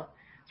seriously ill.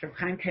 So Rav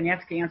Chaim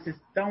Kanievsky answers,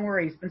 don't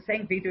worry, he's been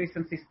saying vidui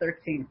since he's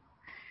 13.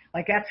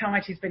 Like that's how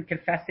much he's been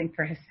confessing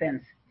for his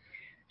sins.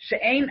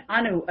 She'ein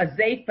anu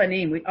azei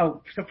panim.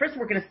 So first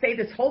we're going to say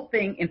this whole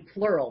thing in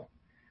plural.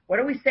 What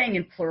are we saying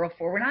in plural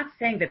for? We're not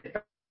saying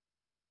that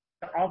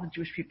all the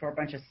Jewish people are a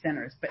bunch of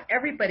sinners, but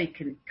everybody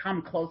can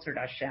come closer to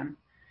Hashem.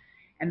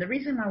 And the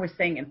reason why we're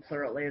saying in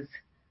plural is,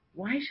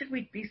 why should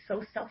we be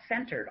so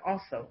self-centered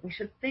also? We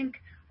should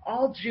think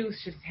all Jews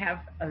should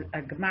have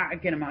a gemar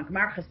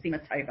chasima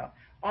taiva.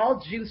 All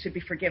Jews should be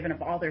forgiven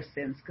of all their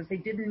sins because they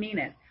didn't mean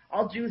it.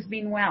 All Jews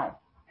mean well.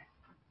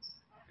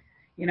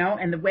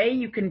 And the way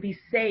you can be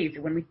saved,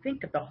 when we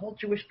think of the whole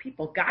Jewish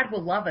people, God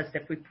will love us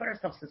if we put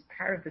ourselves as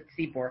part of the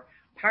tzibor,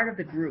 part of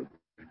the group.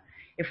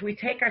 If we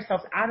take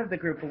ourselves out of the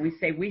group and we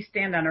say we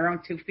stand on our own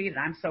 2 feet and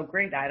I'm so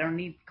great, I don't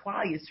need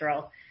Klal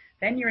Yisrael,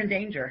 then you're in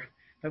danger.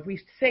 But if we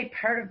say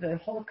part of the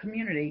whole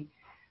community,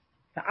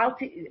 one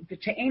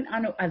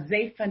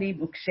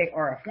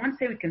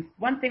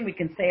thing we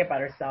can say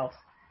about ourselves,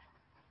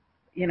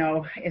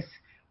 is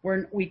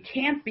we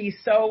can't be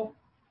so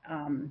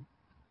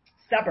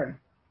stubborn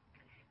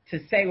to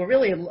say, well,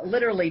 really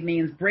literally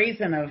means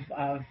brazen of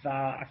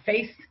a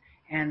face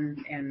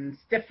and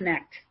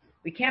stiff-necked.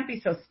 We can't be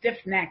so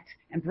stiff-necked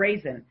and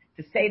brazen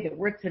to say that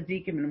we're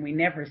tzaddikim and we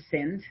never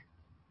sinned,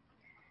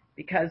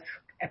 because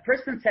a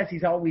person says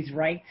he's always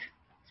right,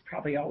 he's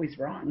probably always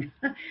wrong.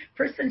 A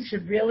person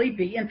should really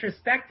be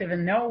introspective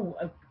and know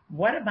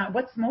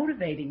what's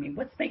motivating me,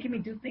 what's making me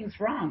do things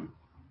wrong.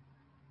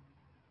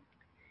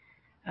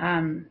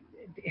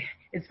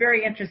 It's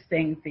very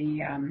interesting.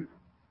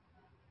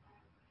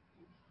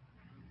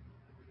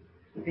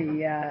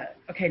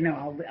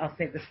 I'll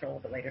save this for a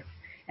little bit later.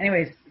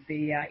 Anyways,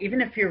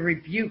 even if you're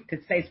rebuked,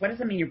 it says, what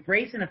does it mean? You're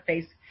brazen of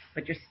face,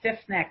 but you're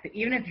stiff-necked.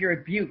 Even if you're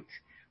rebuked,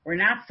 we're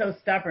not so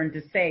stubborn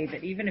to say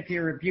that even if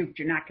you're rebuked,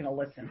 you're not going to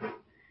listen.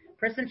 A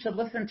person should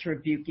listen to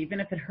rebuke, even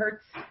if it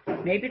hurts.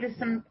 Maybe there's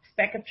some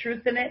speck of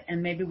truth in it,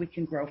 and maybe we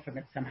can grow from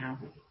it somehow.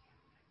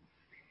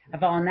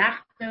 But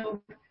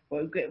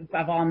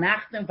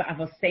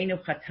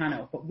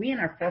we and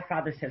our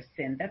forefathers have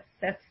sinned.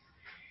 That's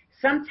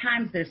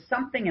sometimes there's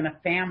something in a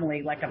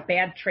family, like a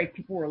bad trait.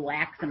 People were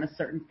lax in a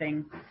certain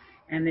thing,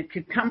 and it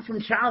could come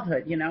from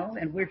childhood,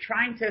 and we're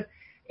trying to,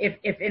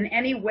 if in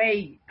any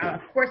way,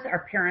 of course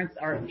our parents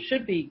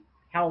should be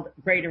held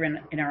greater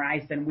in our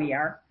eyes than we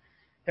are.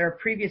 They're a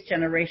previous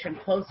generation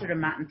closer to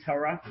Matan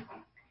Torah.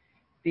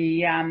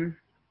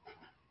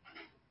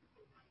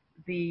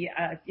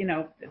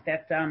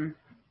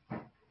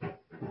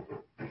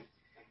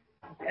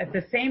 At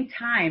the same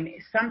time,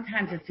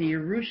 sometimes it's a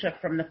Yerusha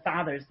from the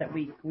fathers that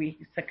we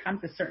succumb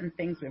to certain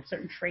things. We have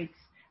certain traits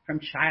from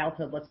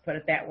childhood, let's put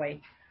it that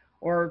way.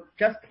 Or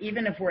just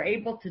even if we're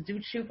able to do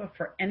tshuva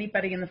for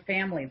anybody in the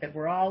family, that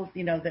we're all,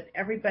 that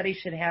everybody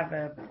should have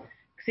a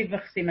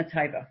ksiva chsima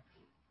taiva.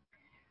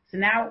 So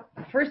now,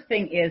 the first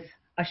thing is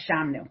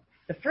Ashamnu.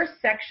 The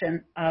first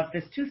section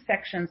there's 2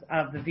 sections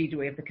of the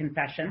vidui, of the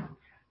confession.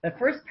 The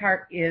first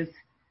part is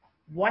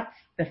what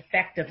the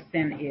effect of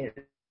sin is.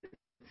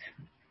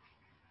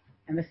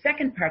 And the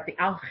second part, the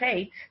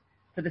al-chet,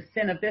 for the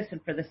sin of this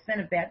and for the sin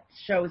of that,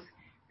 shows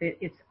that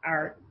it's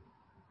our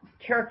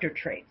character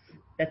traits.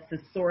 That's the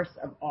source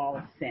of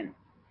all sin.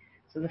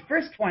 So the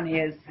first one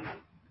is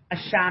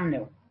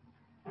Ashamnu.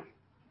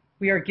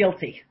 We are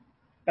guilty.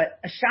 But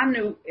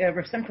Ashamnu,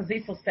 Rav Simcha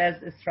Zissel says,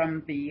 is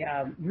from the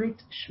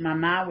root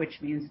shmama,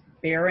 which means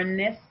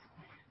barrenness,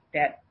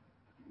 that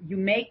you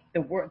make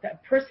the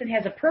person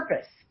has a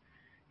purpose.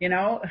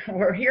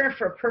 We're here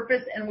for a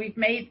purpose, and we've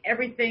made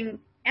everything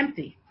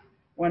empty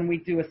when we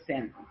do a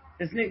sin.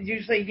 There's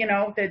usually,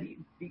 that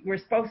we're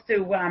supposed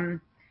to,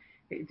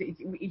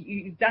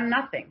 you've done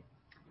nothing.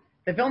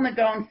 The Vilna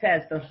Gaon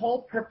says the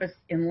whole purpose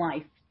in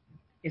life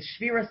is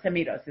shvira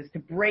samidos, is to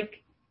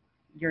break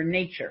your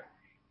nature.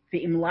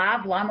 The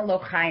imlav lama lo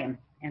chayim.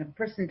 And if a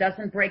person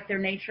doesn't break their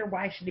nature,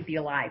 why should he be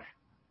alive?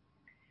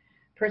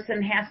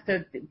 Person has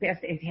to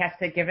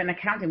give an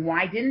accounting.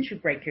 Why didn't you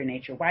break your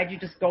nature? Why did you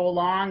just go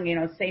along,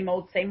 same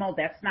old, same old?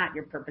 That's not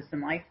your purpose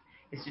in life,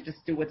 is to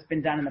just do what's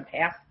been done in the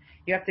past.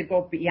 You have to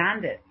go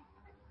beyond it.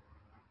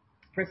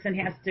 Person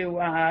has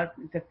to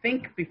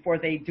think before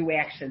they do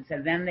actions,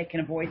 and then they can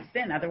avoid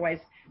sin. Otherwise,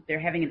 they're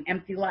having an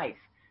empty life.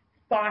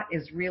 Thought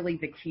is really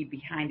the key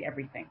behind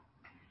everything.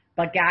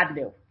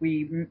 Bagadnu,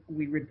 we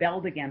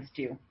rebelled against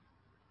you.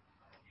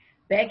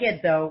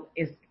 Beged, though,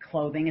 is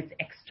clothing. It's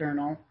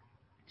external.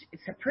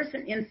 It's a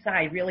person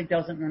inside really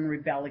doesn't want to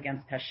rebel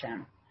against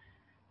Hashem.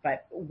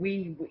 But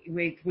we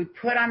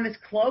put on this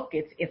cloak.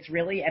 It's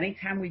really,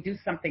 anytime we do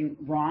something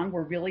wrong,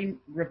 we're really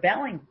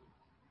rebelling.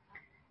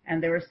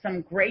 And there were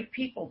some great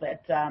people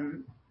that,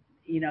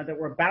 that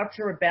were about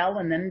to rebel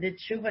and then did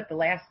tshuva at the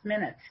last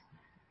minute.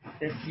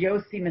 This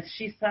Yossi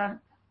Meshisa,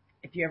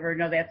 if you ever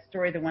know that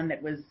story, the one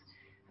that was,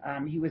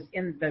 he was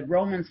in, the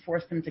Romans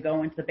forced him to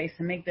go into the Beis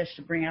Hamikdash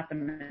to bring out the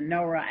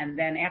menorah, and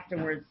then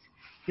afterwards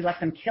he let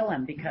them kill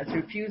him because he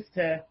refused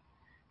to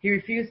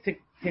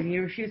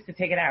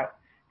take it out,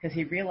 because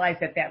he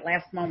realized at that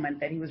last moment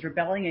that he was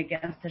rebelling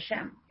against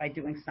Hashem by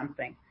doing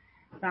something.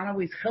 It's not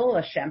always chil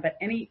Hashem, but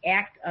any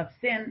act of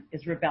sin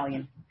is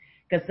rebellion.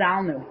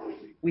 Gazalnu,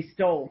 we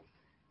stole.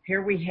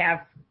 Here we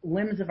have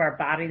limbs of our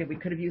body that we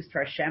could have used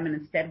for Hashem, and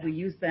instead we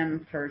use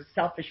them for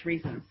selfish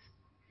reasons.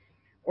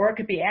 Or it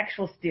could be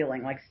actual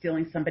stealing, like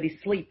stealing somebody's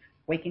sleep,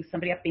 waking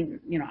somebody up, being,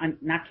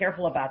 not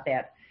careful about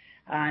that,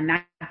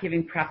 not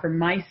giving proper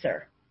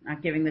meiser,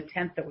 not giving the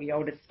tenth that we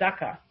owed at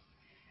tzedakah,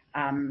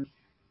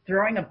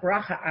 throwing a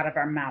bracha out of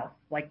our mouth,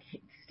 like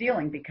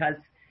stealing, because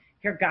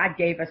here God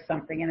gave us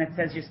something, and it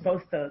says you're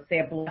supposed to say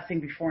a blessing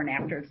before and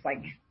after. It's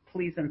like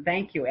please and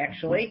thank you,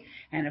 actually.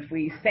 And if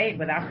we say it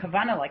without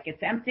kavanah, like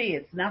it's empty,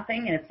 it's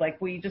nothing, and it's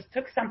like we just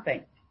took something.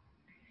 It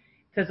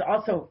says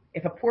also,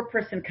 if a poor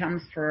person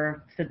comes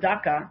for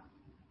tzedakah,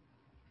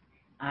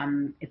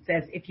 it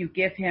says if you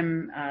give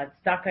him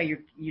tzedakah,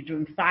 you're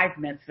doing 5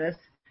 mitzvahs.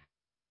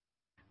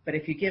 But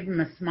if you give him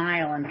a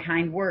smile and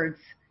kind words,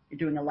 you're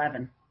doing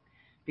 11.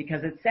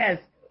 Because it says,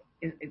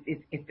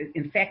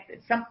 in fact,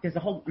 there's a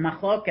whole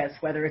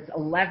machlokas, whether it's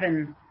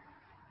 11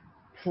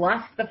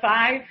 plus the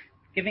 5,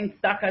 giving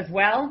tzedakah as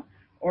well,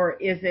 or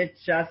is it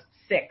just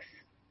 6?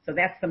 So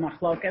that's the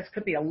machlokas.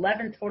 Could be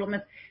 11 total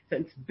mitzvahs. So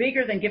it's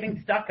bigger than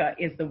giving tzedakah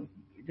is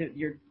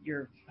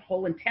your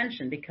whole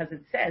intention, because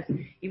it says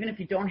even if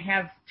you don't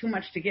have too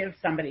much to give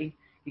somebody,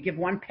 you give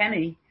 1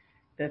 penny,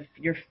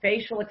 your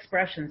facial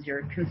expressions,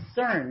 your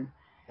concern,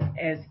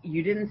 as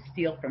you didn't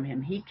steal from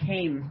him. He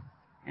came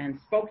and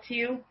spoke to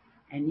you,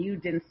 and you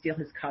didn't steal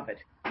his kavod.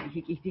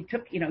 He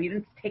took, you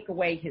didn't take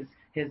away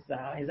his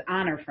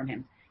honor from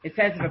him. It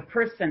says if a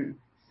person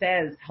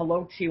says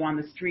hello to you on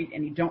the street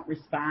and you don't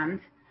respond,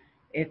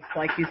 it's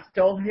like you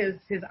stole his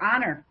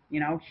honor.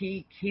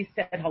 He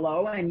said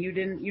hello and you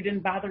didn't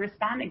bother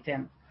responding to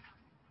him.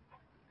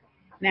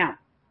 Now,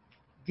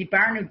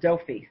 dibarnu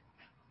dofi.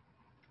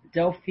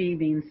 Dofi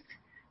means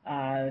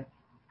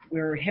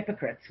we're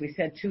hypocrites. We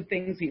said 2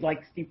 things.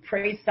 We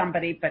praise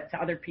somebody, but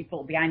to other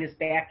people behind his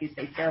back, you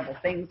say terrible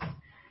things.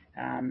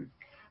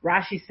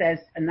 Rashi says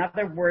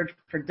another word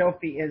for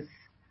dofi is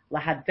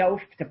lahadof,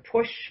 to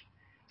push.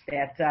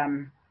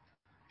 Dibarnu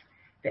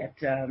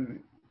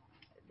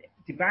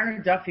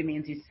dofi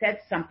means you said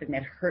something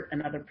that hurt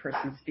another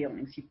person's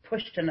feelings. You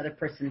pushed another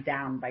person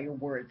down by your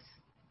words.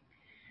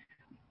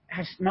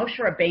 Moshe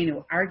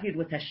Rabbeinu argued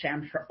with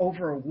Hashem for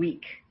over a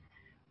week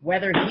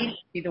whether he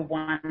should be the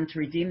one to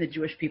redeem the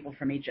Jewish people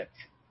from Egypt.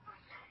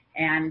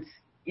 And,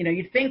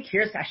 you think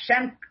here's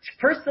Hashem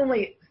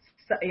personally,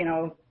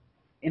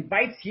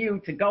 invites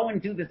you to go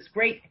and do this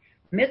great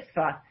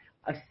mitzvah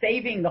of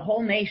saving the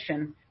whole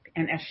nation,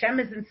 and Hashem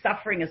isn't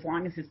suffering as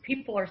long as his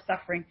people are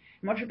suffering.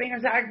 Moshe Rabbeinu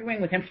is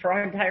arguing with him for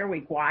an entire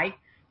week. Why?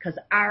 Because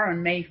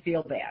Aaron may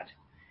feel bad.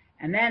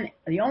 And then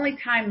the only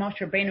time Moshe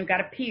Rabbeinu got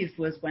appeased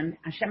was when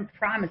Hashem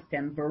promised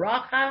him,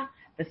 Baracha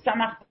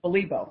v'samach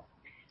b'libo,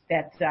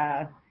 that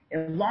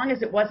as long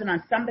as it wasn't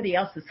on somebody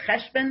else's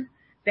cheshbon,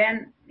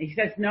 then he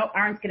says, no,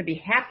 Aaron's going to be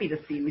happy to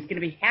see you. He's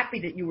going to be happy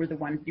that you were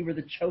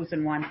the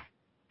chosen one.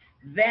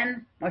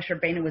 Then Moshe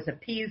Rabbeinu was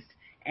appeased,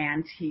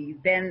 and he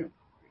then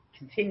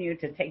continued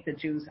to take the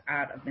Jews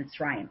out of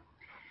Mitzrayim.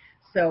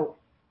 So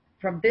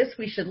from this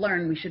we should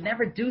learn, we should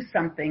never do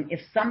something if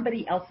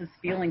somebody else's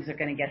feelings are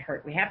going to get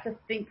hurt. We have to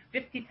think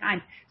 50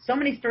 times. So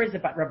many stories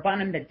about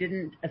Rabbanim that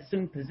didn't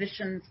assume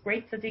positions,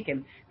 great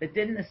tzaddikim, that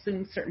didn't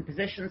assume certain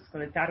positions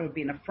because they thought it would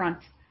be an affront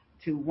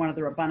to one of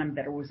the Rabbanim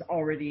that was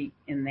already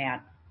in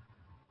that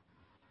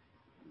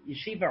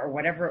yeshiva or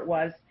whatever it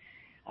was.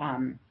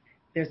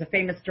 There's a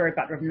famous story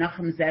about Rav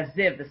Nachum Zev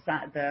Ziv,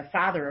 the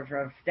father of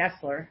Rav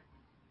Dessler.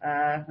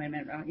 Wait a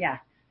minute.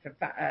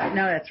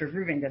 No, that's Rav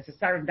Reuven. That's the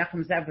son of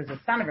Nachum Zev, was the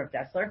son of Rav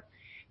Dessler.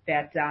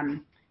 That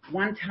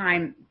one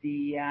time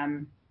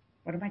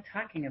what am I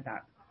talking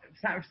about?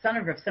 Son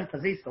of Rav Simcha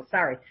Ziskel.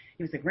 Sorry,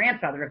 he was the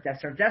grandfather of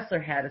Dessler. Rav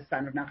Dessler had a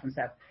son of Nachum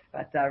Zev,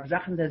 but Rav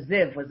Nachum Zev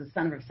Ziv was the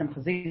son of Rav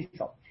Simcha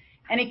Ziskel.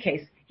 Any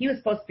case, he was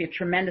supposed to be a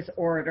tremendous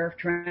orator,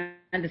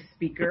 tremendous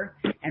speaker,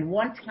 and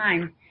one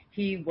time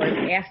he was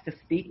asked to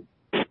speak.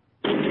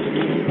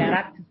 He got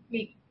up to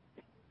speak.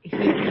 He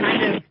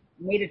kind of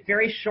made it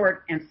very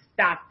short and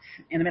stopped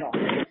in the middle.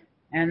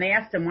 And they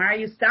asked him, why are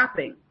you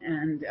stopping?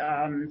 And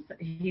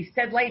he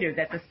said later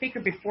that the speaker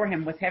before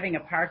him was having a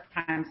hard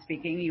time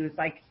speaking. He was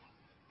like,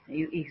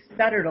 he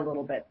stuttered a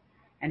little bit.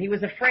 And he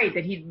was afraid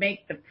that he'd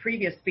make the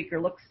previous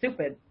speaker look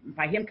stupid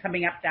by him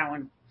coming up now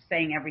and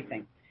saying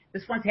everything.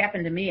 This once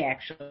happened to me,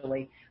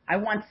 actually. I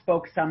once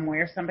spoke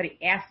somewhere. Somebody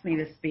asked me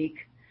to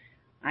speak.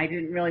 I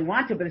didn't really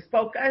want to, but I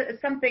spoke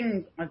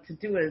something to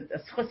do a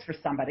schus for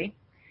somebody.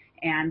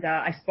 And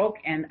I spoke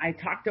and I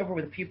talked over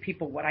with a few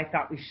people what I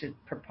thought we should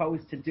propose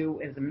to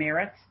do as a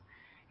merit.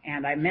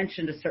 And I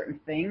mentioned a certain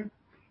thing.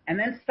 And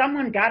then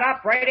someone got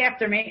up right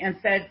after me and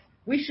said,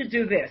 we should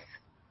do this.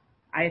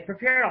 I had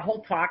prepared a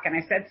whole talk and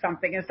I said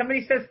something and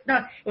somebody says, no,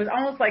 it was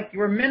almost like you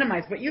were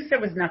minimized. What you said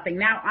was nothing.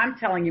 Now I'm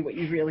telling you what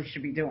you really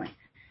should be doing.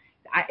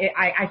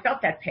 I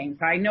felt that pain,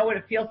 so I know what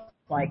it feels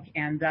like.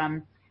 And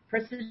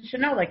person should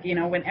know, like,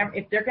 whenever,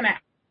 if they're going to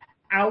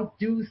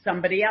outdo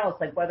somebody else,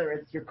 like whether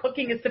it's your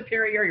cooking is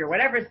superior or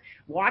whatever,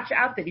 watch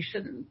out that you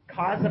shouldn't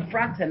cause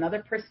affront to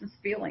another person's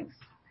feelings.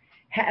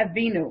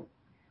 Ha'avinu.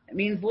 It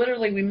means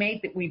literally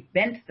we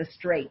bent the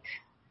straight.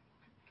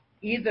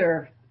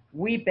 Either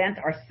we bent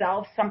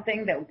ourselves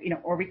something that,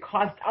 or we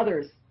caused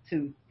others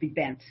to be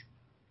bent.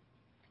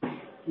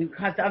 We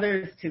caused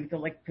others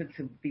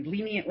to be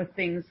lenient with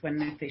things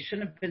when they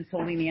shouldn't have been so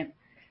lenient.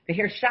 The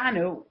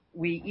Hirshanu,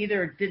 we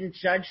either didn't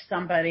judge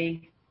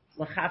somebody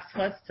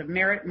l'chavschus, to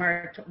merit,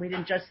 we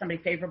didn't judge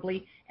somebody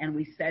favorably, and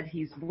we said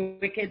he's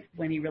wicked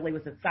when he really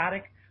was a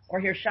tzaddik. Or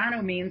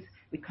Hirshanu means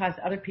we caused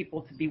other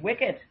people to be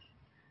wicked,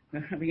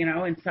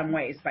 in some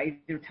ways, by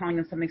either telling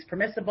them something's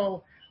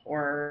permissible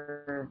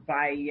or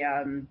by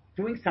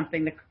doing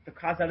something that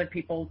cause other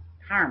people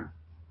harm.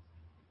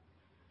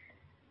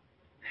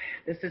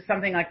 This is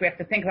something like we have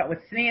to think about with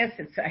tznius.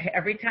 It's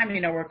every time,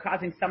 we're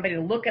causing somebody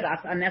to look at us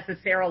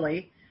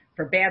unnecessarily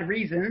for bad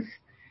reasons,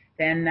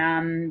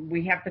 then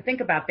we have to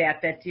think about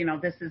that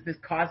this is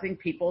causing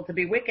people to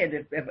be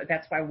wicked.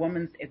 That's why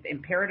it's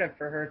imperative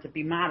for her to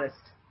be modest.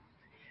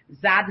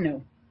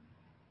 Zadnu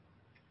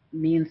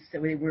means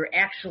that we're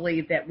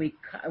actually, that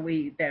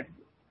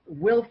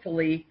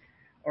willfully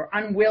or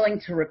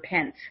unwilling to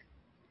repent.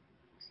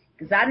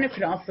 Zadnu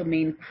could also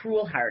mean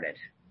cruel-hearted.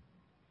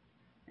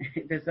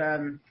 There's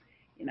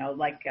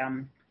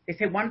they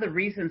say one of the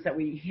reasons that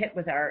we hit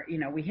with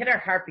we hit our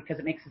heart because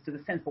it makes us do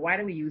the sins. But why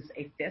do we use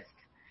a fist?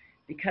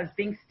 Because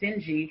being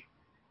stingy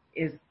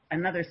is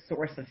another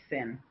source of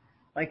sin.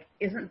 Like,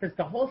 isn't this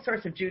the whole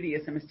source of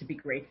Judaism is to be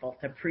grateful,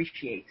 to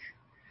appreciate?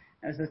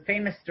 There's this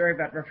famous story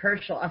about Rav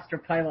Herschel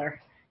Osterpeiler.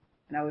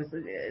 And I don't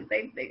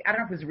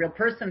know if he was a real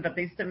person, but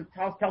they used to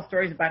tell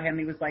stories about him.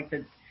 He was like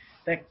the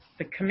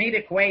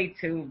comedic way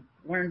to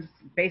learn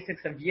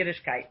basics of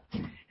Yiddishkeit.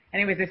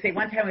 Anyways, they say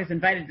one time he was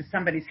invited to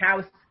somebody's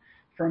house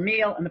for a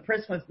meal, and the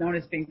person was known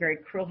as being very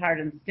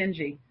cruel-hearted and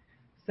stingy.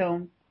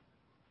 So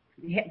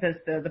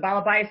the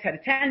Baal Bayis had a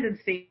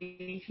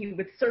tendency, he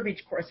would serve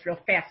each course real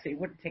fast, so he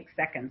wouldn't take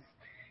seconds.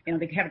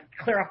 They'd have to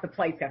clear off the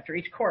plates after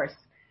each course.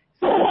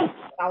 So the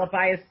Baal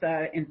Bayis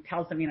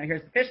tells them,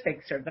 here's the fish, they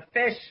serve the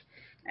fish,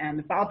 and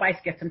the Baal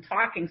Bayis gets him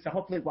talking, so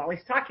hopefully while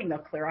he's talking, they'll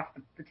clear off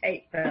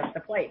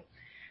the plate.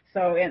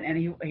 So, and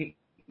he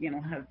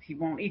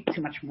won't eat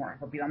too much more.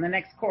 He'll be on the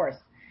next course.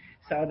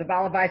 So the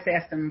Baal Bayis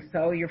asked him,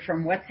 so you're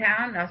from what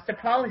town?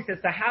 Osterpol. He says,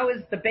 so how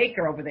is the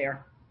baker over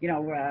there?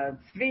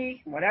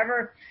 Tzvi,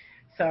 whatever.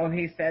 So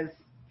he says,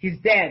 he's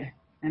dead.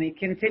 And he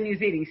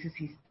continues eating. He says,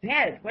 he's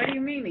dead? What do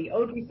you mean? He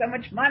owed me so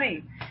much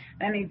money.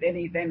 Then he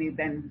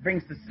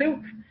brings the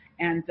soup,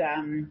 and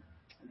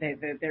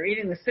they're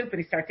eating the soup, and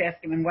he starts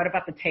asking him, what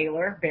about the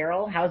tailor,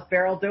 Beryl? How's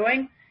Beryl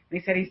doing? And he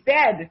said, he's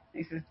dead. And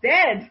he says,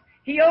 dead?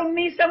 He owed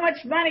me so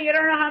much money. You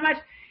don't know how much.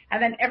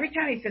 And then every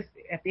time he says,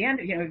 at the end,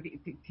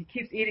 he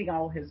keeps eating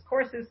all his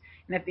courses.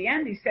 And at the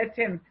end, he said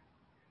to him,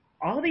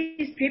 all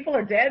these people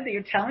are dead that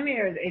you're telling me,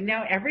 or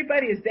now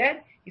everybody is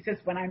dead? He says,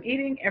 when I'm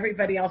eating,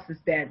 everybody else is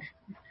dead.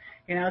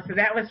 So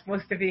that was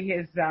supposed to be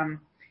his that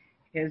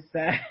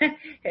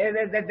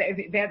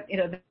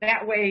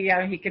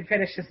way he could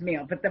finish his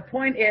meal. But the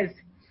point is,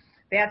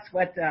 that's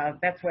what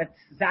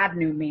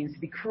Zadnu means, to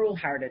be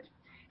cruel-hearted.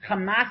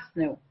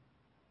 Chamasnu.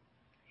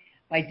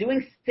 By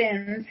doing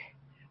sins,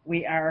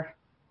 we are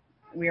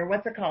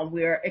what's it called?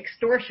 We are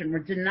extortion. We're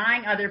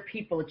denying other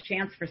people a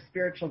chance for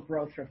spiritual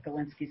growth, Rav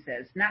Galinsky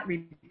says, not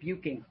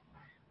rebuking.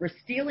 We're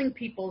stealing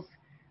people's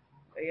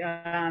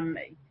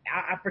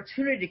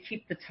opportunity to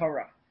keep the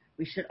Torah.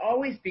 We should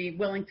always be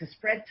willing to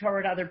spread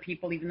Torah to other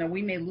people, even though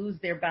we may lose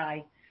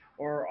thereby,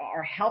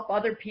 or help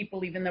other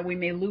people, even though we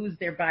may lose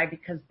thereby,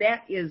 because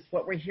that is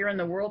what we're here in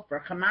the world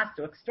for,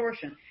 chamastu,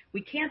 extortion.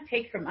 We can't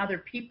take from other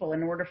people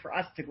in order for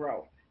us to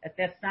grow.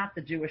 That's not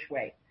the Jewish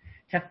way.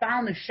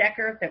 Tafal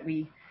sheker, that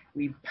we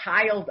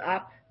piled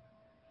up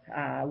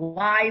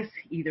lies.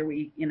 Either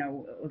we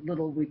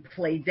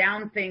play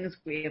down things.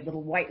 We have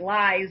little white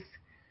lies.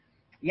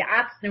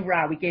 Ya'atz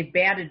ra, we gave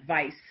bad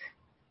advice.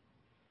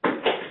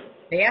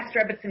 They asked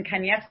Rebbetzin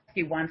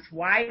Kanievsky once,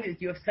 why did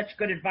you have such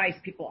good advice?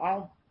 People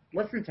all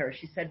listened to her.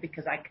 She said,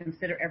 because I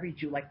consider every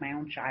Jew like my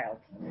own child.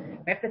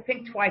 We have to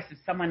think twice if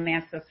someone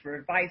asks us for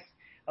advice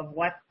of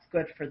what's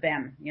good for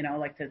them,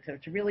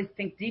 to really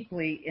think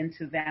deeply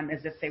into them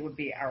as if they would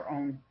be our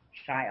own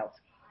child.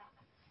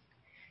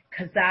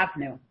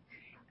 Kazavnu.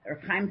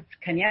 Chaim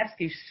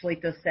Kanievsky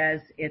Shlita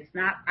says it's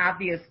not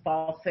obvious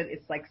falsehood,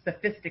 it's like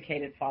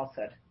sophisticated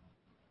falsehood,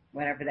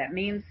 whatever that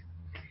means.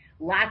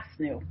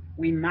 Latznu,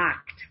 we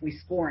mocked, we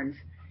scorned.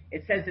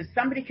 It says if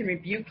somebody can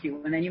rebuke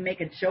you and then you make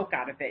a joke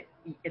out of it,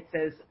 it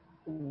says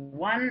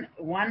one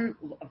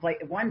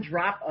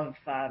drop of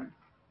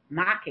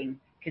mocking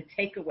could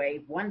take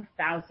away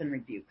 1,000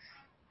 rebukes.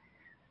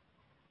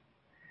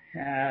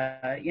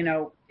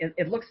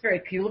 It looks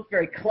you look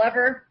very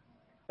clever,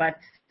 but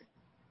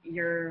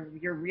you're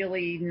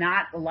really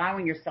not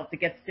allowing yourself to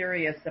get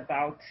serious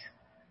about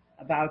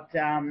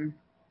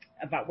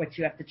what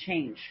you have to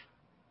change.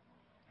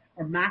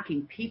 Or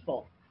mocking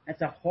people.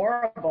 That's a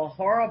horrible,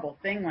 horrible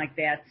thing like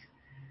that.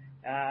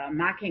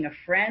 Mocking a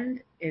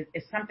friend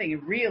is something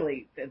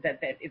really that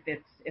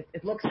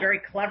it looks very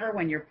clever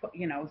when you're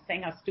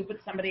saying how stupid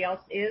somebody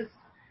else is,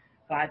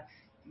 but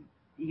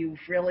you've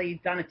really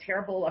done a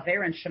terrible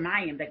aver in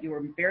Shemayim that you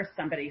embarrass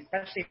somebody,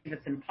 especially if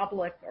it's in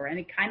public or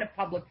any kind of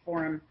public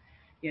forum,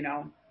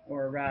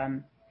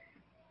 or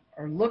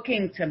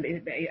looking to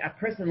a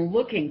person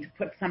looking to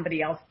put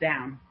somebody else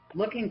down,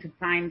 looking to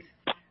find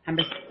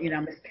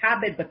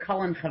miskabed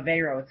b'kolan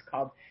chavero, it's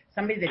called,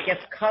 somebody that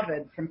gets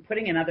covered from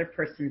putting another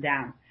person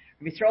down.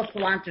 Rabbi Yisrael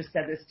Salanter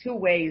said there's two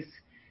ways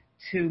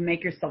to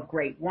make yourself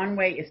great. One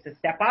way is to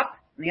step up,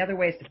 and the other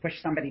way is to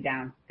push somebody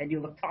down. Then you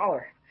look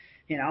taller,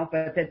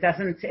 but it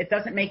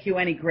doesn't make you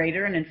any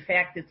greater. And in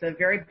fact, it's a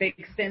very big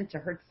sin to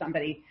hurt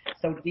somebody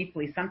so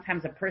deeply.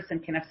 Sometimes a person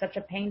can have such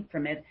a pain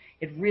from it,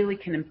 it really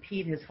can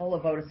impede his whole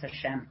avodas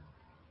Hashem.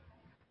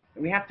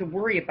 We have to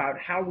worry about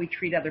how we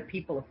treat other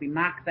people, if we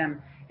mock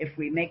them, if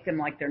we make them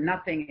like they're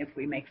nothing, if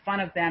we make fun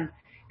of them,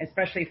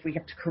 especially if we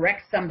have to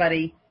correct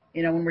somebody.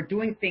 When we're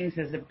doing things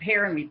as a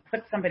pair and we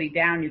put somebody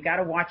down, you got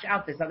to watch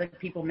out. There's other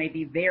people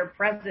maybe there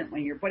present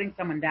when you're putting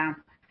someone down.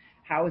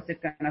 How is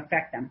it going to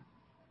affect them?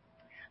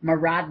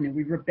 Maradnu,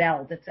 we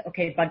rebelled. It's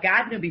okay.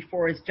 Bagadnu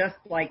before is just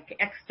like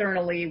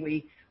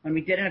externally, when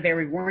we did an aver,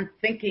 we weren't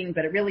thinking,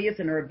 but it really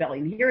isn't a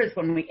rebellion. Here is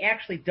when we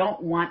actually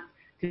don't want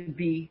to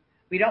be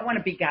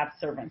God's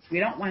servants. We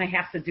don't want to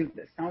have to do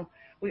this. No,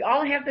 we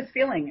all have this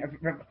feeling.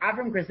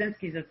 Avram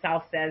Grzinski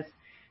itself says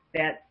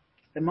that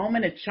the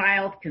moment a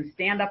child can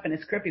stand up in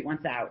his crib, he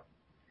wants out.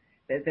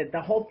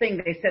 The whole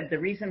thing, they said, the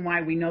reason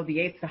why we know the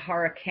Yetzer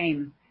Hara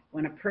came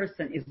when a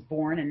person is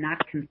born and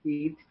not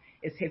conceived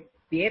is if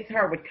the Yetzer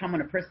Hara would come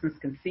when a person is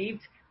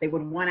conceived, they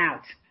would want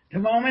out. The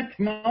moment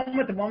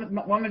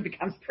the woman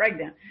becomes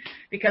pregnant,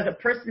 because a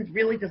person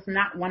really does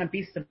not want to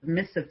be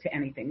submissive to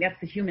anything. That's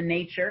the human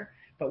nature.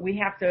 But we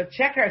have to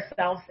check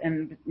ourselves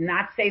and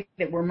not say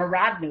that we're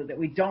maradnu, that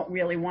we don't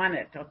really want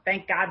it. So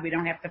thank God we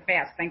don't have to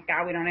fast. Thank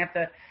God we don't have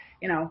to,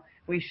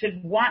 we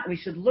should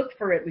look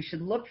for it. We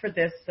should look for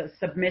this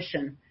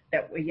submission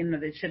that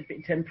that should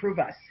be to improve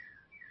us.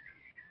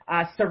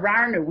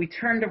 Sararnu, we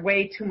turned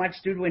away too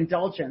much due to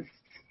indulgence.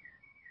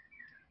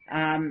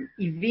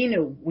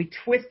 Ivinu, we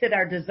twisted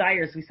our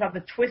desires. We saw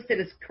the twisted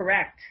is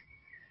correct.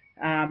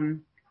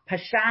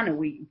 Pashanu,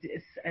 we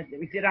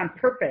did on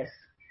purpose.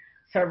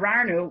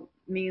 Sararnu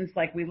means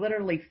like we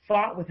literally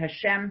fought with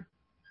Hashem.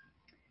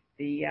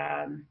 The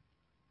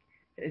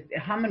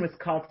Haman was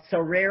called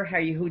Sorer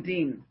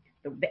HaYehudim,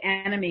 the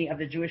enemy of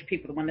the Jewish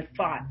people, the one that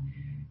fought.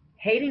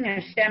 Hating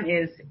Hashem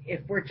is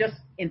if we're just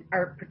in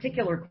our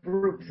particular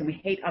groups and we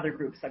hate other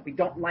groups, like we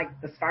don't like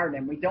the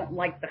Sfardim, we don't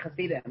like the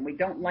Hasidim, we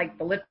don't like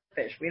the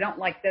Litvish, we don't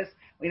like this,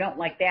 we don't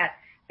like that.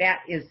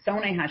 That is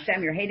Sonei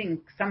Hashem. You're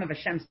hating some of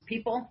Hashem's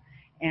people,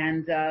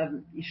 and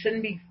you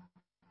shouldn't be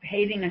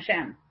hating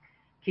Hashem.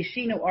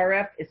 Kishinu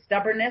Oref is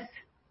stubbornness.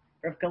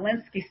 Rav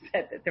Galinsky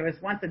said that there was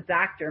once a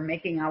doctor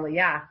making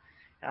aliyah,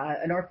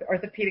 an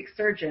orthopedic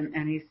surgeon,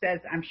 and he says,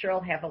 I'm sure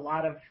I'll have a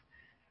lot of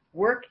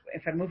work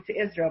if I move to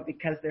Israel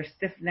because they're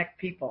stiff-necked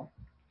people.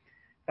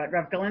 But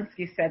Rav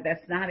Galinsky said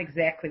that's not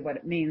exactly what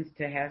it means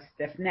to have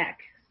stiff neck.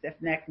 Stiff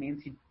neck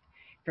means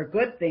for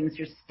good things,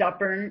 you're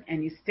stubborn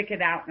and you stick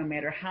it out no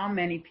matter how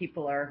many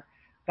people are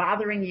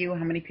bothering you,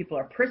 how many people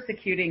are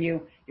persecuting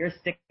you, you're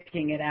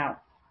sticking it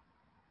out.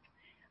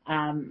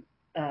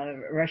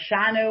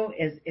 Rashanu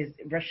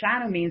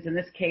Rashanu means in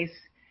this case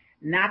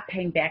not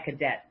paying back a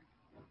debt.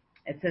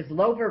 It says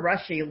Lover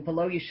Rashi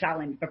below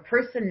Yishalim. If a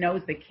person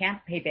knows they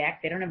can't pay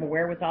back, they don't have a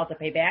wherewithal to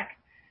pay back,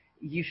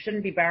 you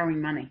shouldn't be borrowing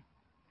money.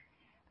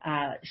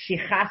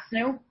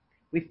 Shichasnu,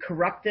 we've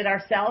corrupted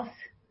ourselves.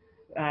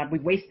 We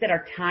wasted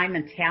our time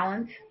and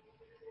talent.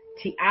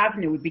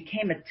 Ti'avnu, we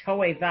became a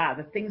toeva.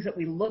 The things that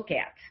we look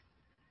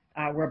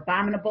at were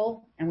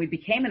abominable, and we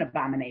became an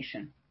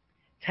abomination.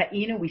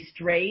 Ta'inu, we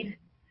strayed.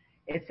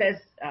 It says,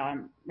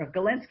 Rav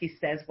Galinsky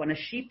says, when a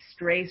sheep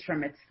strays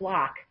from its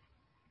flock,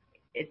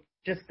 it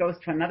just goes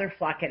to another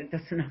flock and it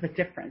doesn't know the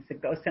difference.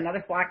 It goes to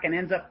another flock and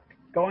ends up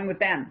going with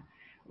them.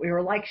 We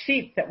were like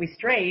sheep that we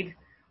strayed,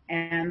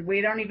 and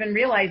we don't even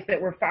realize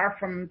that we're far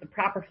from the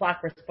proper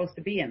flock we're supposed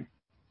to be in.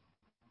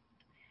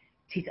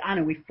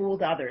 Tit'anu, we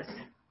fooled others.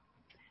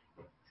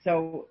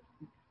 So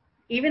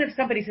even if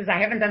somebody says, I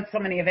haven't done so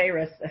many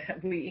Averis,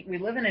 we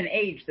live in an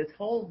age, this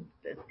whole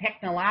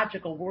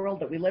technological world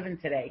that we live in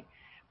today,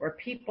 where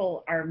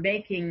people are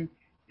making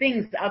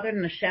things other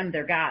than Hashem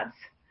their gods.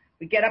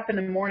 We get up in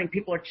the morning,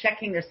 people are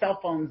checking their cell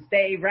phones,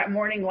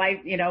 morning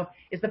light,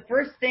 is the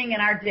first thing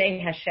in our day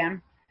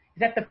Hashem. Is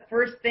that the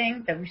first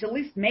thing? That we should at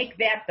least make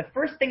that the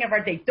first thing of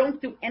our day.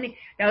 Don't do any.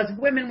 Now, as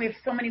women, we have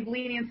so many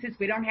leniencies.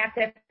 We don't have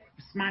to have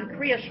Shman,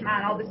 Kriya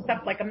Shman, all this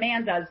stuff like a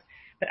man does.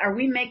 But are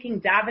we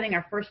making davening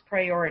our first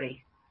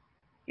priority?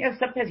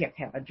 Sometimes you have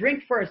to have a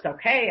drink first,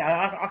 okay,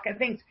 all kind of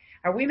things.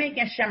 Are we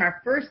making Hashem our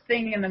first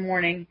thing in the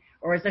morning,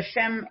 or is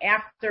Hashem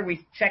after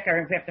we check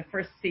we have to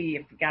first see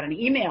if you got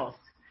any emails,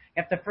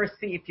 you have to first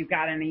see if you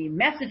got any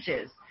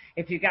messages,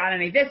 if you got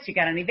any this, you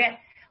got any that.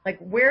 Like,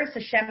 where's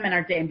Hashem in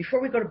our day? And before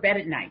we go to bed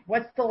at night,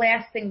 what's the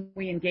last thing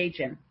we engage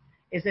in?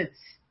 Is it,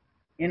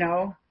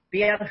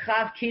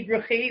 B'yadchav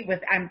kidruchi,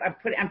 with I'm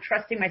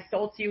trusting my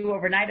soul to you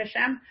overnight,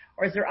 Hashem,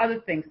 or is there other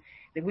things?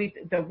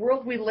 The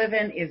world we live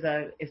in is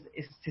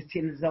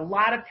there's a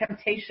lot of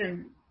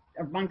temptation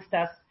amongst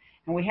us,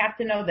 and we have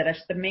to know that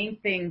the main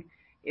thing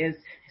is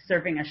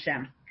serving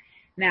Hashem.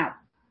 Now,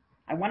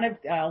 I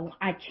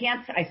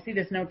see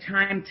there's no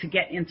time to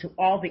get into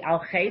all the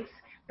al-chaitz,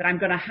 but I'm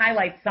going to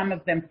highlight some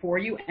of them for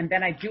you, and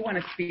then I do want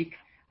to speak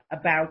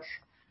about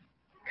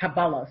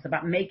Kabbalos,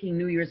 about making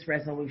New Year's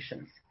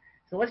resolutions.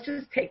 So let's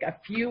just take a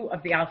few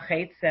of the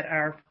al-chaitz that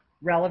are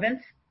relevant.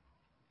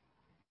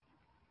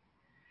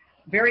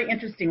 Very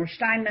interesting. Rosh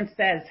Steinman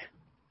says,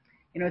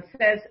 it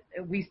says,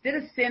 we did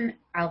a sin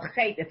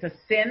al-chait. It's a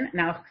sin.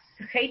 Now,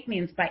 chait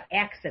means by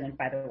accident,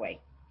 by the way.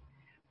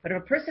 But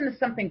if a person does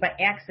something by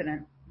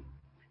accident,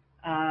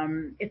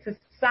 it's a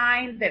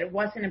sign that it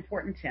wasn't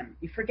important to him.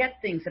 You forget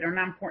things that are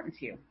not important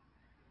to you.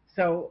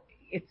 So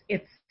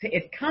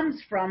it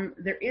comes from,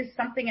 there is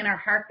something in our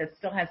heart that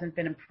still hasn't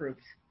been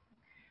improved.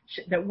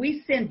 That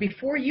we sinned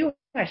before you,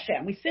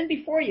 Hashem. We sinned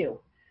before you.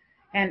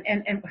 And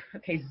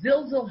okay,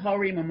 zilzul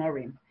horim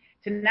amorim.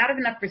 To not have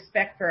enough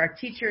respect for our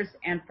teachers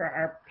and for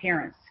our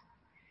parents.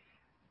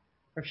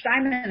 Rav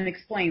Steinman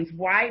explains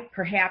why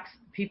perhaps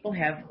people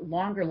have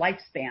longer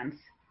lifespans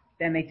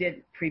than they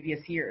did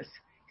previous years.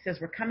 He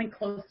says, we're coming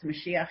close to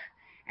Mashiach,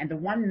 and the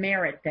one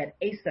merit that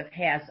Esav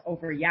has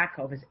over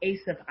Yaakov is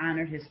Esav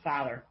honored his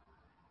father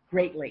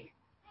greatly.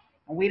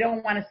 And we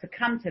don't want to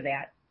succumb to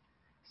that.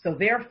 So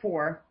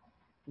therefore,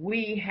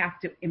 we have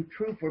to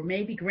improve. We're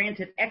maybe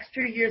granted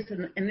extra years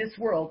in this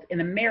world in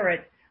the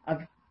merit of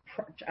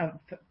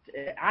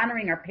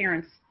honoring our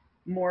parents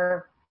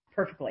more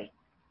perfectly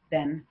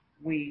than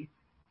we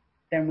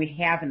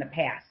have in the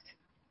past.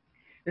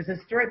 There's a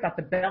story about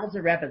the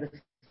Belzer Rebbe, the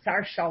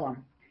Sar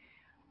Shalom.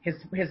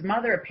 His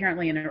mother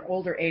apparently in her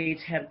older age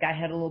had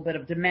a little bit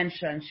of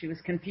dementia, and she was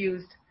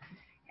confused.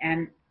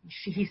 And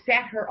he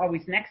sat her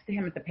always next to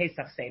him at the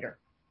Pesach Seder.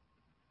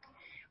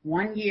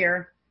 One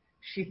year,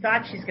 she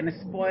thought she's going to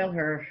spoil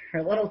her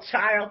little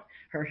child.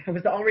 It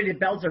was already the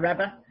Belzer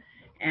Rebbe,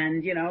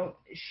 and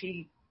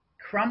she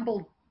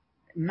crumbled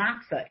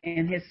matzah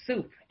in his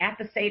soup at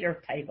the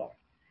Seder table.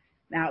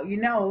 Now,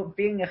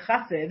 being a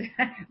chassid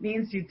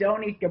means you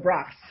don't eat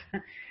gebrachs.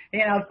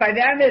 By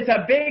them it's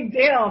a big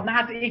deal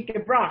not to eat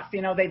gebrachs.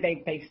 The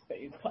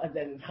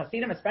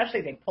chassidim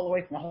especially, they pull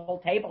away from the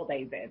whole table.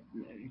 They're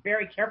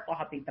very careful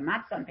how to eat the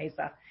matzah on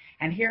Pesach.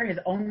 And here his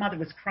own mother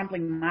was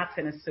crumbling matzah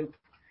in his soup.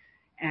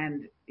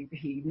 And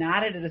he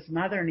nodded at his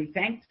mother and he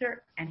thanked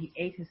her and he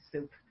ate his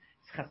soup.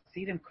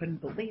 Chassidim couldn't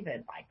believe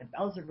it. Like the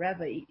Belzer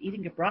Rebbe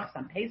eating gebrachs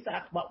on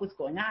Pesach, what was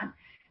going on?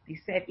 He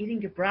said,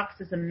 eating gebrachs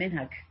is a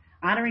minhag.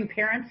 Honoring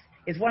parents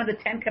is one of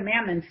the 10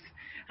 commandments.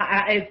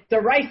 It's the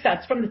Raisa,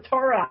 it's from the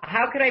Torah.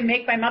 How could I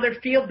make my mother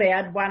feel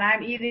bad when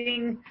I'm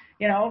eating?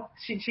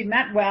 She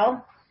meant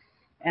well.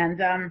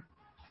 And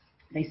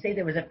they say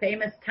there was a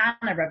famous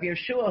Tana, Rav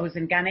Yeshua, who's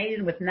in Gan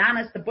Eden with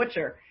Nanas the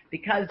butcher,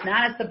 because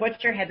Nanas the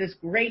butcher had this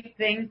great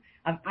thing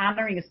of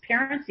honoring his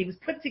parents. He was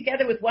put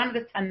together with one of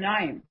the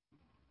Tanaim.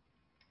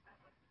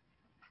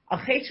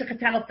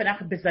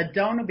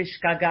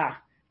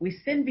 We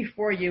sin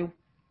before you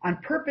on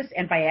purpose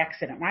and by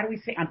accident. Why do we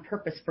say on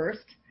purpose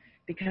first?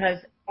 Because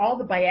all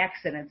the by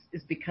accidents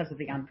is because of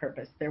the on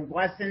purpose. There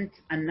wasn't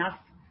enough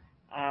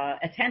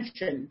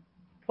attention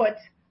put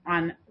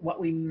on what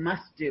we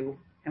must do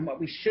and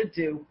what we should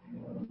do.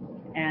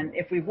 And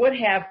if we would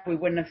have, we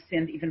wouldn't have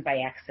sinned even by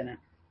accident.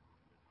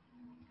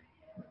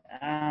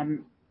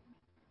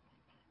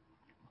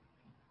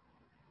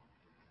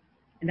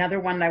 Another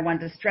one I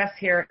want to stress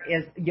here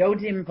is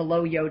yodim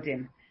below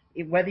yodim.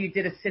 Whether you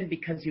did a sin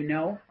because you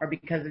know or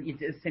because you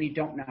did a sin you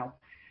don't know.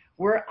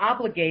 We're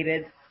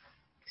obligated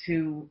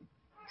to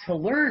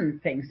learn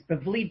things.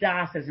 Bevli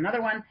das is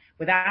another one,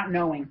 without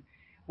knowing.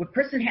 A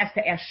person has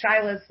to ask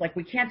shilas, like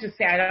we can't just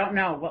say, I don't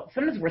know. Well,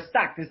 sometimes we're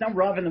stuck. There's no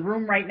Rav in the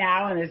room right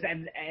now, and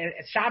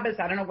it's Shabbos,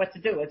 I don't know what to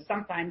do. It's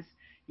sometimes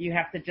you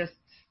have to just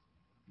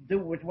do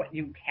with what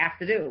you have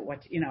to do.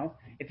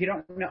 If you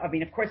don't know,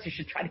 of course you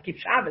should try to keep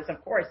Shabbos,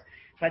 of course,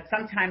 but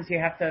sometimes you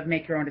have to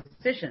make your own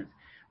decisions.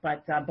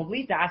 But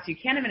b'li das, you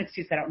can't have an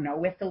excuse, I don't know.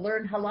 We have to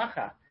learn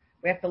halacha.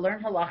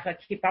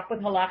 Keep up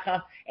with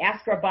halacha,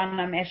 ask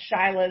Rabbanim, ask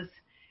shilas.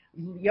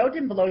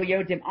 Yodim below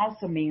yodim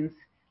also means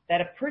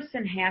that a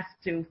person has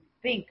to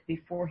think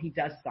before he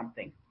does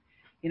something.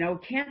 You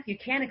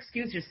can't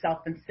excuse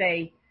yourself and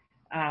say,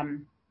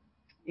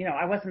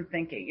 I wasn't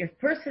thinking. If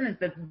person is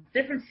the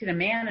difference between a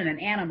man and an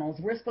animal is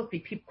we're supposed to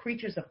be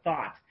creatures of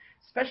thought,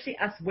 especially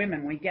us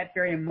women. We get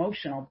very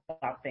emotional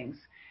about things.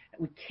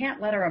 We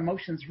can't let our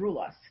emotions rule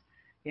us.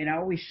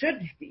 We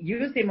should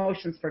use the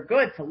emotions for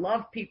good, to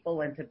love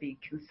people and to be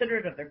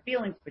considerate of their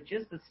feelings, which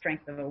is the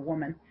strength of a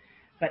woman.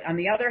 But on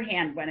the other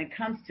hand, when it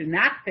comes to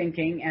not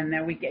thinking and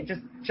then we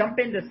just jump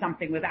into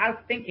something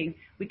without thinking,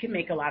 we can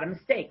make a lot of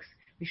mistakes.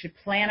 We should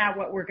plan out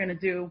what we're going to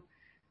do,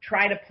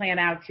 try to plan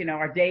out,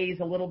 our days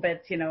a little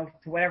bit, to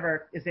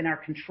whatever is in our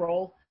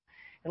control.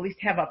 At least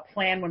have a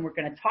plan when we're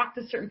going to talk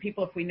to certain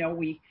people. If we know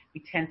we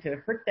tend to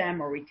hurt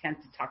them or we tend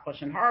to talk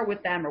lashon hara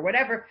with them or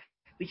whatever,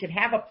 we should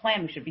have a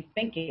plan. We should be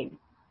thinking.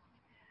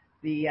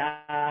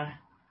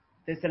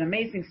 There's an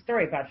amazing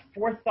story about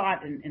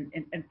forethought, and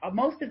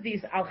most of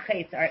these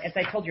al-chait are, as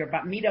I told you,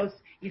 about midos,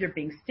 either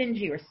being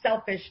stingy or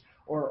selfish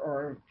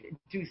or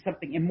do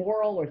something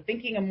immoral or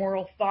thinking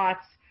immoral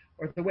thoughts,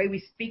 or the way we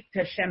speak to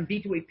Hashem,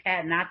 bitui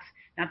peh, not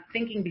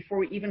thinking before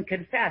we even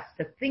confess,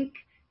 to think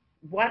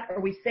what are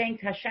we saying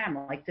to Hashem,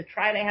 like to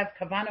try to have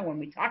kavanah when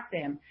we talk to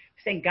Him,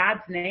 saying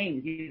God's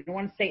name. You don't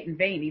want to say it in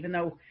vain, even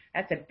though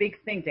that's a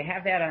big thing to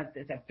have that.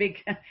 It's a big.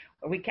 I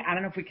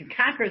don't know if we can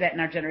conquer that in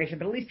our generation,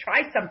 but at least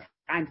try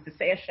sometimes to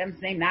say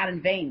Hashem's name not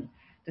in vain,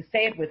 to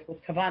say it with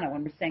kavanah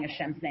when we're saying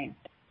Hashem's name.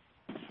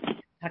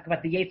 Talk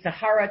about the Yetzer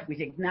Hara.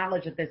 We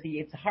acknowledge that there's the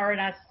Yetzer Hara in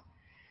us.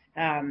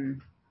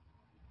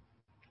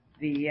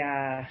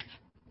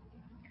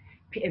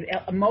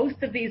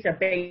 Most of these are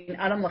bein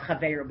adam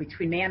l'chaveru,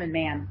 between man and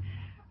man.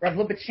 Rav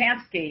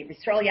Lubachansky,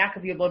 Yisrael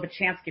Yaakov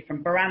Lubachansky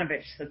from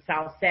Baranovich,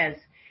 says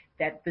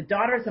that the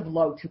daughters of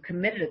Lot, who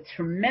committed a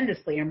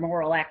tremendously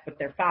immoral act with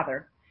their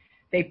father,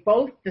 they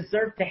both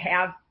deserved to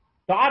have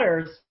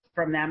daughters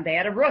from them. They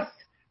had a Rus.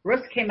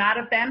 Rus came out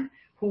of them,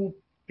 who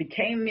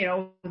became,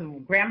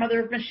 the grandmother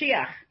of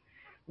Mashiach.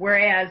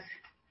 Whereas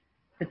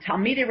the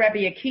Talmidei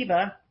Rebbe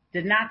Akiva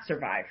did not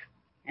survive.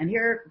 And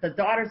here, the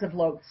daughters of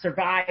Lot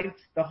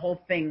survived the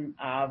whole thing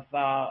of,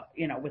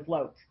 with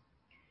Lot.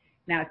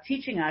 Now,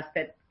 teaching us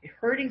that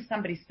hurting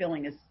somebody's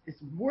feeling is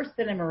worse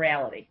than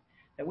immorality,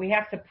 that we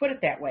have to put it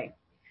that way.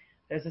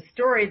 There's a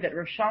story that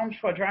Rav Shalom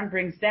Shvadran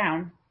brings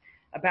down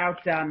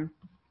about, a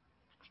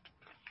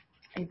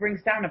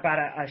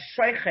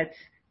shochet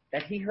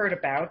that he heard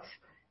about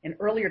in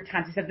earlier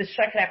times. He said this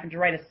shochet happened to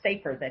write a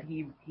sefer that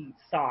he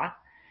saw.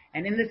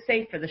 And in the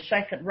sefer, the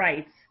shochet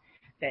writes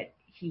that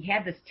he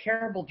had this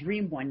terrible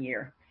dream one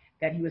year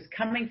that he was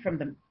going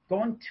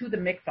to the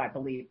mikvah, I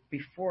believe,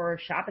 before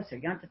Shabbos or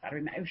Yom Tov, I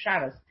remember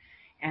Shabbos,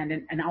 and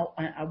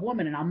a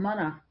woman, an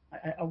almana,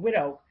 a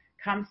widow,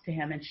 comes to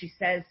him and she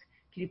says,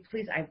 "Can you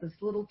please? I have this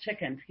little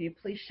chicken. Can you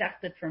please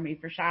shecht it for me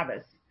for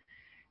Shabbos?"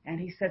 And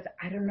he says,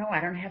 "I don't know.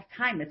 I don't have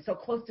time. It's so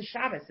close to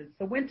Shabbos. It's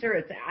the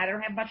winter. I don't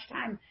have much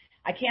time.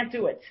 I can't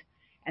do it."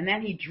 And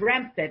then he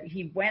dreamt that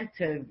he went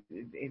to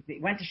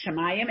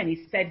Shemayim, and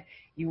he said,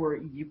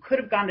 you could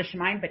have gone to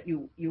Shemayim, but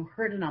you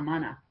hurt an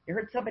almana. You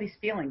hurt somebody's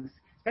feelings,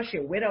 especially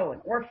a widow,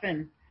 an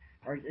orphan,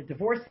 or a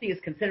divorcee is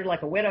considered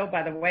like a widow,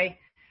 by the way.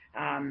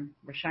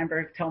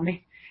 Scheinberg told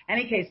me.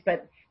 Any case,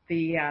 but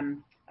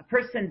a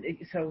person.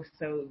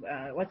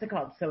 What's it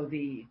called?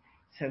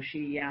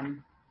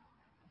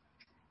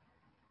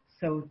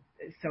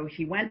 So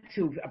he went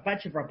to a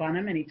bunch of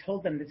Rabbanim and he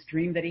told them this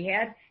dream that he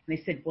had. And they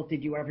said, "Well,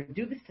 did you ever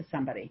do this to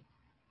somebody?"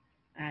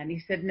 And he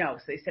said, "No."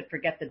 So they said,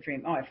 "Forget the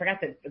dream." Oh, I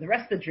forgot the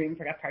rest of the dream.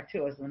 Forgot part 2.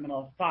 I was in the middle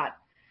of a thought.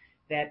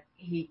 That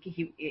he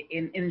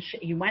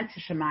went to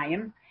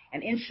Shemayim,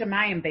 and in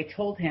Shemayim they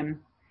told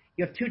him,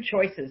 "You have 2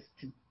 choices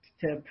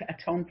to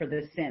atone for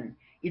this sin.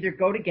 Either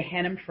go to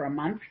Gehenna for a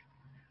month,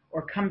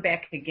 or come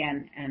back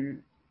again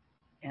and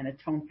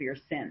atone for your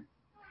sin."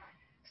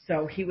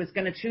 So he was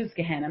going to choose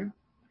Gehenna.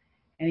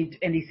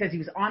 And he says he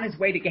was on his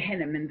way to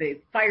Gehenna, and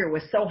the fire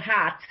was so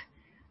hot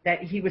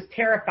that he was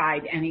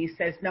terrified. And he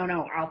says, no,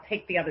 I'll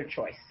take the other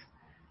choice.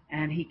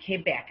 And he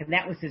came back, and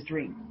that was his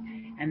dream.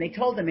 And they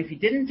told him, if you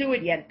didn't do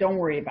it yet, don't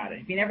worry about it.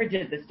 If you never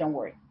did this, don't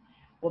worry.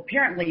 Well,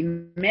 apparently,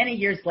 many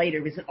years later,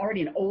 he was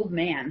already an old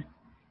man,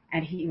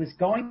 and he was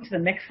going to the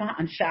mikvah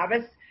on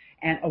Shabbos,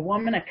 and a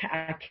woman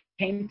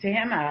came to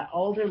him, an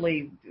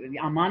elderly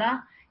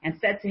almana, and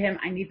said to him,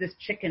 "I need this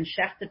chicken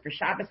shechted for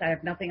Shabbos. I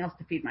have nothing else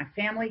to feed my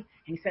family."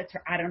 And he said to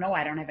her, "I don't know.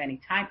 I don't have any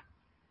time."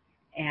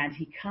 And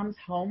he comes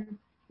home.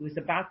 He was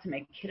about to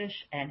make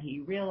kiddush, and he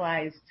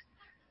realized,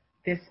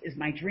 this is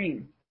my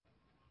dream.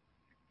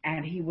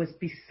 And he was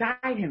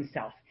beside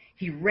himself.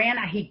 He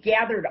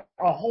gathered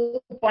a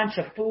whole bunch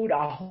of food,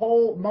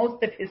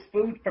 most of his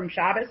food from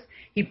Shabbos.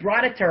 He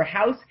brought it to her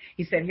house.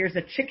 He said, "Here's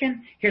a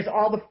chicken. Here's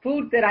all the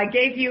food that I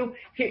gave you."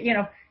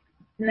 Here,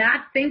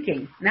 not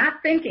thinking.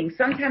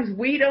 Sometimes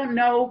we don't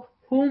know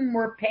whom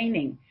we're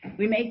paining.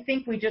 We may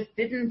think we just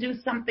didn't do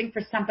something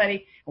for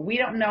somebody, and we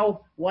don't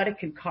know what it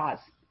can cause.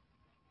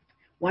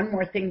 One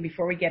more thing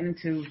before we get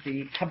into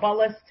the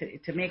Kabbalahs,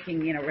 to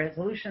making,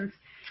 resolutions.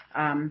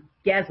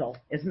 Gezel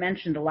is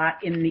mentioned a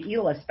lot in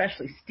Ne'ilah,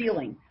 especially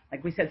stealing.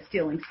 Like we said,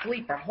 stealing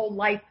sleep. Our whole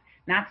life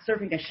not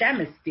serving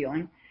Hashem is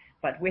stealing.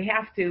 but we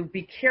have to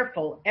be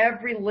careful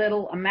every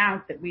little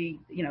amount that we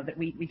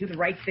do the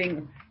right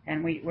thing,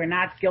 and we're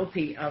not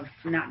guilty of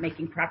not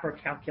making proper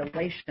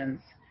calculations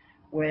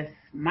with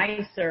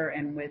Meiser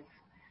and with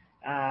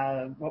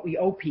what we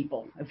owe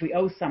people, if we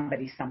owe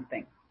somebody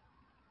something.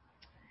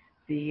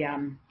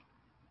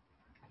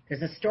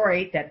 There's a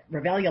story that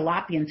Rav Elia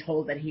Lopian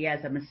told that he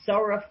has a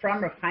Masorah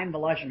from Rav Chaim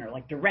Volozhiner,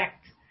 like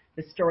direct.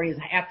 The story is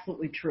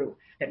absolutely true.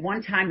 That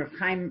one time Rav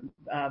Chaim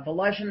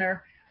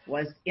Volozhiner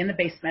was in the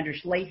Beis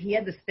Medrash late. He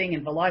had this thing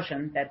in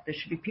Volozhin that there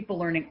should be people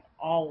learning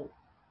all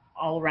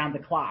around the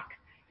clock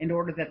in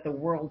order that the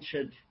world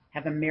should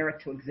have a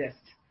merit to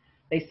exist.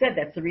 They said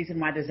that's the reason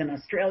why there's an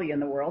Australia in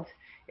the world,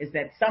 is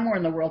that somewhere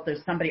in the world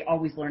there's somebody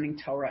always learning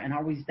Torah and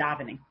always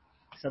davening.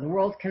 So the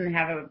world can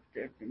have a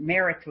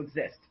merit to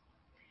exist.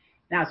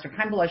 Now, Rav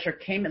Chaim Volozhiner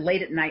came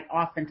late at night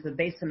off into the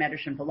Beis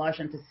Medrash in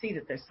Volozhin to see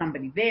that there's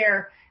somebody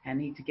there and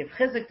need to give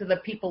chizuk to the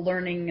people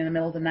learning in the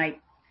middle of the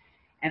night.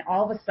 And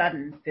all of a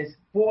sudden, this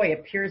boy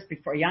appears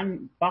before, a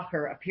young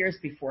bacher appears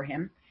before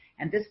him,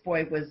 and this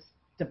boy was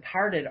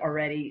departed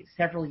already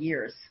several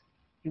years.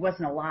 He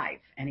wasn't alive,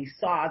 and he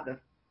saw the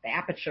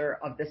aperture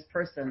of this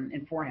person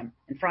in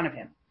front of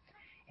him.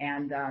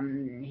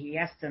 And he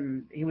asked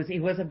him, he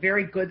was a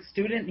very good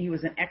student, he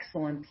was an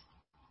excellent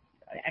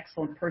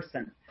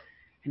person.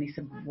 And he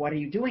said, "What are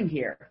you doing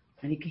here?"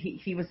 And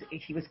he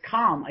was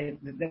calm.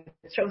 That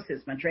shows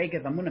his madrega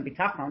of Amunah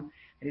Bitachon,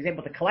 that he's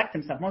able to collect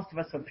himself. Most of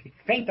us would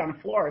faint on the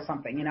floor or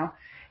something, you know.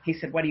 He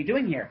said, "What are you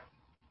doing here?"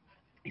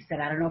 He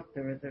said, "I don't know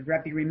if the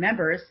Rebbe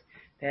remembers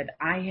that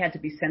I had to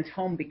be sent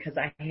home because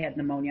I had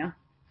pneumonia,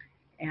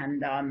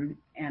 and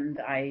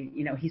I,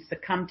 he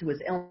succumbed to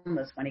his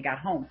illness when he got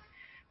home.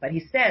 But he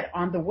said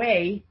on the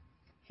way,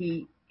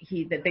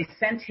 that they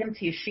sent him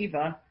to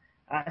yeshiva."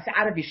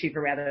 Out of yeshiva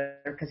rather,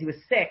 because he was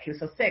sick. He was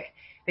so sick.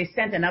 They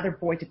sent another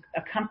boy to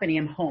accompany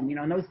him home.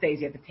 In those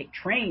days you had to take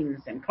trains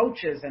and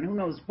coaches and who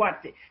knows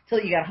what till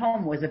you got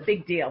home was a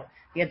big deal.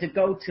 He had to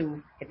go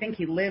to, I think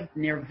he lived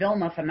near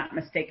Vilna, if I'm not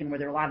mistaken, where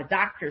there were a lot of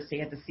doctors. So he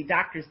had to see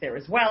doctors there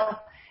as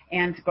well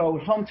and to go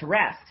home to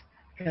rest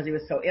because he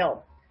was so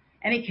ill.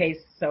 Any case,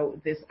 so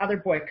this other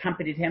boy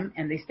accompanied him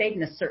and they stayed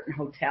in a certain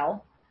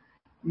hotel,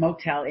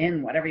 motel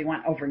inn, whatever you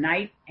want,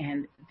 overnight,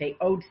 and they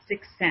owed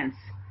 6 cents.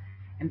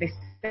 And they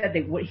said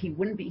he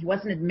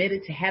wasn't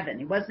admitted to heaven.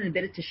 He wasn't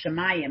admitted to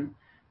Shemayim.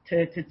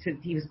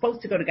 He was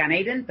supposed to go to Gan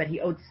Eden, but he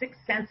owed 6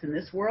 cents in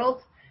this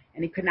world,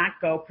 and he could not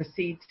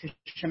proceed to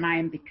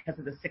Shemayim because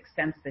of the 6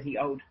 cents that he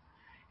owed.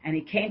 And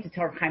he came to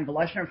tell Rav Chaim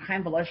Volozhiner. Rav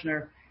Chaim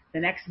Volozhiner the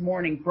next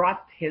morning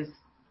brought his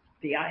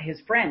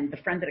friend, the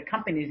friend that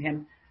accompanied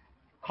him,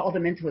 called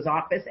him into his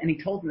office, and he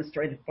told him the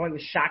story. The boy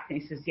was shocked,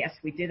 and he says, "Yes,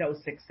 we did owe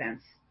 6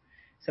 cents."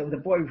 So the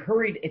boy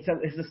hurried. It's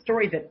a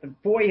story that the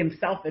boy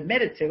himself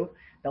admitted to,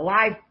 the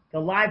live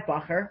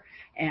bacher,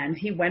 and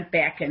he went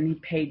back and he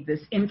paid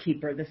this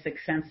innkeeper the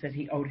 6 cents that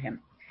he owed him.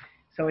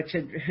 So it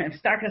should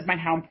start in his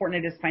mind how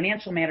important it is,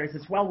 financial matters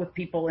as well with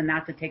people, and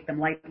not to take them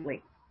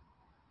lightly.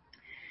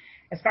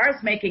 As far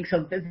as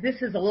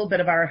this is a little bit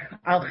of our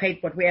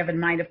al-chet, what we have in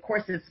mind. Of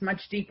course, it's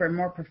much deeper and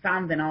more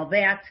profound than all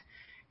that.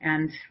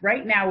 And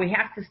right now we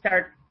have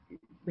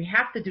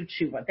to do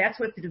tshuva. That's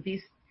what to do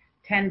these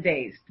 10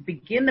 days to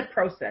begin the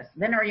process.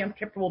 Then our Yom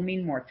Kippur will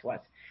mean more to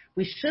us.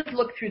 We should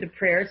look through the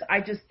prayers.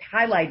 I just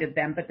highlighted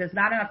them, but there's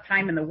not enough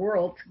time in the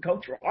world to go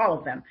through all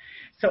of them.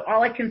 So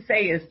all I can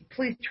say is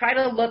please try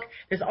to look.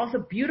 There's also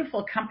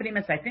beautiful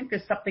accompaniments. I think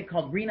there's something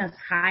called Rinas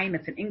Chaim.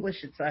 It's in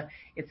English.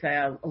 It's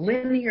a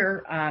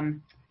linear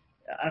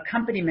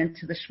accompaniment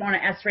to the Shemona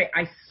Esrei.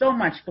 I so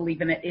much believe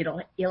in it.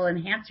 It'll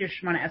enhance your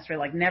Shemona Esrei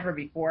like never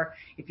before.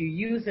 If you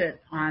use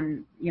it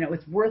on,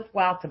 it's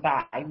worthwhile to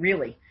buy,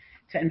 really,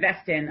 to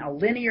invest in a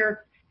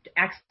linear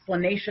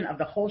explanation of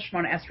the whole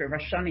Shemona Esrei,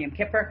 Rosh Hashanah, Yom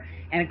Kippur,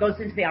 and it goes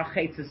into the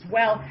Al-Chetz as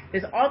well.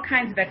 There's all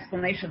kinds of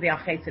explanation of the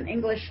Al-Chetz in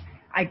English.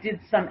 I did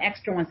some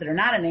extra ones that are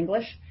not in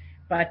English,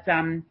 but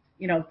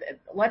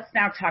let's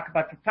now talk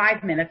about for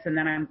 5 minutes, and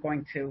then I'm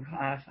going to,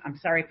 I'm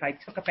sorry if I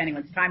took up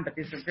anyone's time, but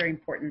these are very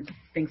important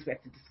things we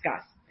have to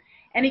discuss.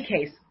 Any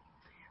case,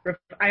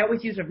 I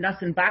always use Rav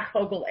Nosson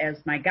Bachvogel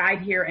as my guide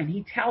here, and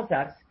he tells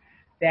us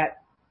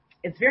that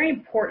it's very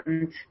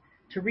important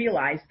to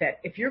realize that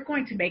if you're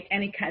going to make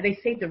they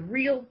say the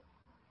real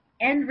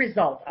end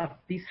result of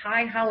these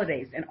high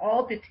holidays and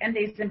all the 10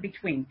 days in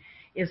between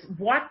is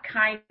what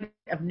kind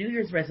of New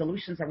Year's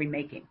resolutions are we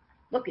making?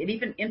 Look, it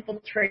even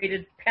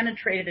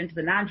penetrated into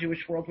the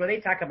non-Jewish world where they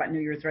talk about New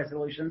Year's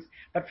resolutions,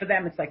 but for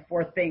them it's like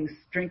 4 things: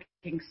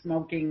 drinking,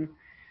 smoking,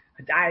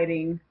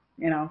 dieting,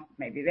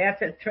 maybe that's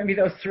it, maybe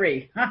those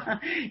 3.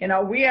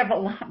 We have a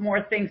lot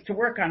more things to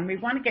work on. We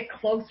want to get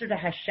closer to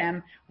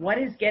Hashem. What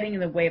is getting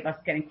in the way of us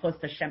getting close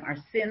to Hashem? Our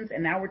sins,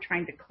 and now we're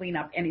trying to clean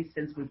up any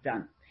sins we've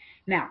done.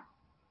 Now,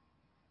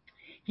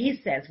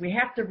 he says we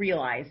have to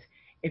realize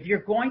if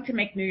you're going to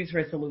make New Year's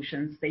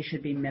resolutions, they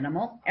should be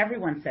minimal.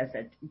 Everyone says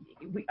it.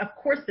 Of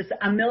course, there's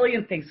a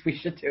million things we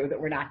should do that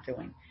we're not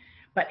doing.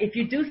 But if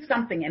you do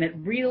something and it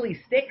really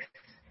sticks,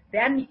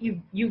 then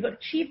you've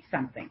achieved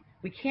something.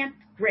 We can't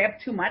grab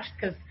too much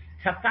because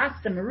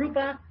Tafasta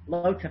meruba,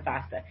 lo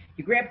tafasta.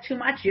 You grab too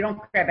much, you don't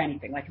grab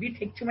anything. Like if you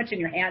take too much in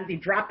your hand, you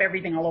drop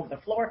everything all over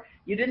the floor,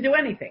 you didn't do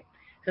anything.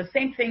 So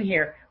same thing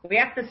here. We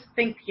have to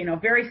think,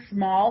 very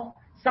small,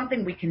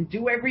 something we can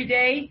do every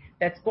day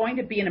that's going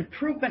to be an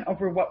improvement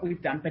over what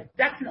we've done. But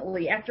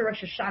definitely after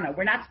Rosh Hashanah,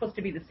 we're not supposed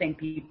to be the same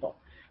people.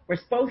 We're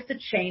supposed to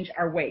change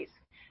our ways.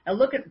 Now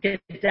look at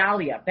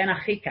Gedalia ben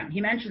Achikam. He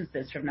mentions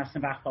this from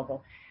Nosson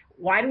Bachvogel.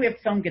 Why do we have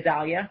Tzom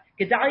Gedalia?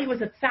 Gedalia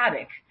was a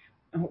tzaddik.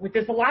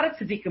 There's a lot of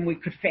tzaddikim we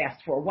could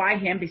fast for. Why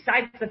him?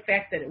 Besides the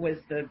fact that it was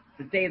the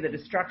day of the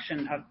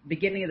destruction,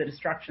 beginning of the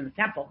destruction of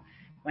the temple,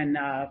 when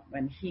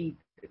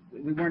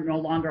we weren't no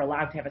longer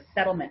allowed to have a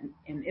settlement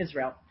in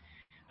Israel.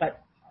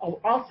 But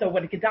also,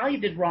 what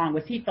Gedalia did wrong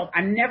was he felt,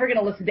 I'm never going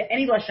to listen to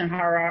any Lashon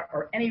Hara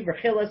or any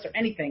Rechilas or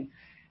anything.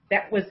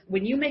 That was,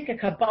 when you make a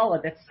Kabbalah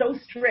that's so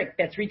strict,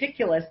 that's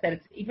ridiculous, that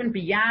it's even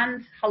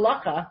beyond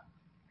halacha,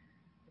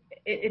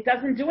 it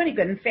doesn't do any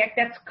good. In fact,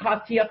 that's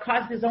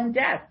caused his own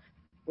death,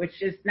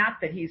 which is not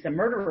that he's a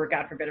murderer,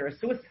 God forbid, or a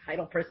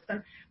suicidal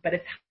person, but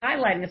it's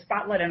highlighting a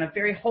spotlight on a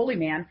very holy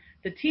man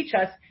to teach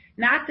us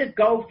not to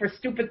go for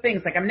stupid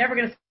things. Like, I'm never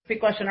going to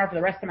speak Lashon Hara for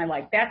the rest of my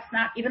life. That's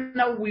not, even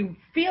though we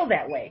feel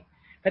that way,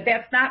 but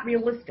that's not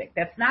realistic.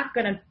 It's not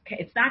going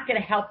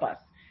to help us.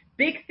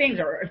 Big things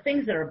or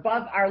things that are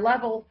above our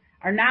level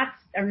are not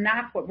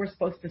what we're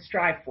supposed to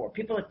strive for.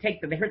 People that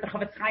they heard the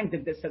Chofetz Chaim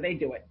did this, so they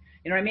do it.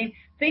 You know what I mean?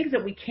 Things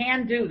that we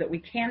can do, that we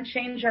can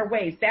change our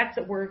ways. That's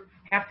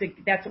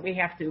what we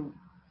have to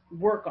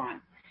work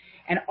on.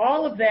 And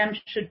all of them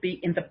should be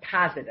in the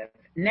positive.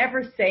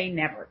 Never say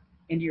never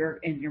in your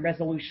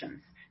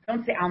resolutions.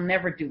 Don't say, I'll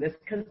never do this,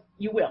 because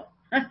you will.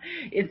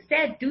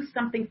 Instead, do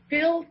something,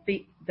 fill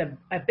the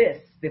abyss,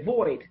 the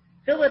void,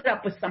 fill it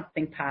up with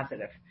something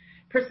positive.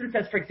 Person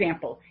says, for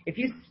example, if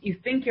you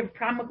think you have a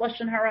problem with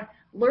Lashon Hara,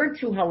 learn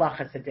 2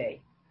 halachas a day.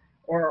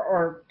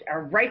 Or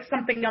write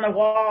something on the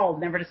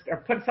wall, or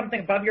put something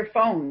above your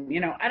phone,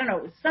 I don't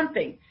know,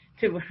 something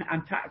to,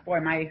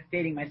 am I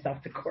dating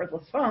myself to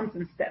cordless phones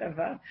instead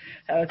of,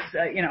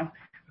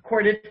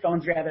 corded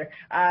phones rather,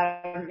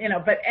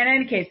 but in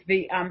any case,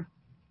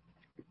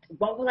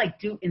 what will I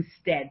do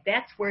instead?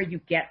 That's where you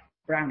get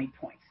brownie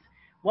points.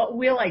 What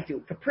will I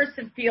do? If a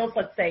person feels,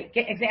 let's say,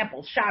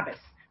 example, Shabbos,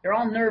 they're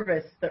all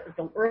nervous,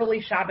 the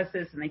early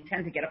Shabbases, and they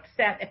tend to get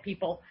upset at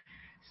people.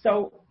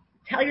 So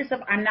tell yourself,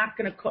 I'm not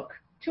going to cook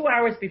 2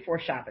 hours before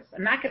Shabbos.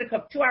 I'm not going to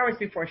cook 2 hours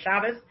before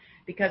Shabbos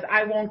because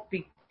I won't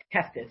be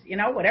tested.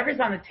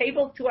 Whatever's on the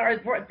table 2 hours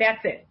before,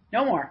 that's it.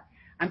 No more.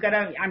 I'm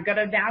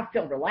gonna now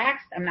feel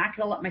relaxed. I'm not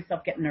going to let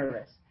myself get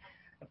nervous.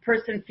 A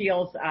person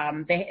feels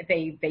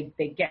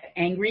they get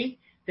angry.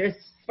 There's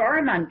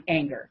Sfarim on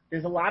anger.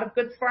 There's a lot of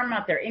good Sfarim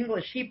out there.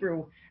 English,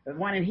 Hebrew. The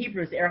one in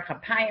Hebrew is Erech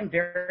HaPayim,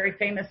 very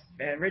famous,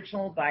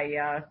 original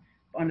by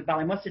on the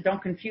Bali Mussar.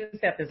 Don't confuse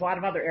that. There's a lot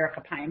of other Erech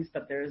HaPayims,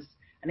 but there's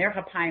an Erech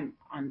HaPayim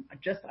on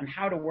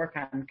how to work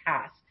on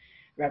Kas.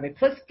 Rabbi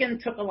Pliskin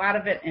took a lot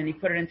of it and he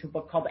put it into a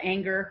book called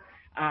Anger.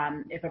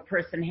 If a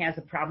person has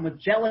a problem with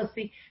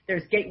jealousy,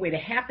 there's Gateway to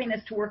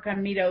Happiness to work on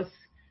Midos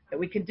that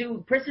we could do.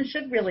 A person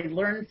should really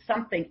learn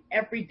something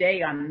every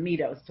day on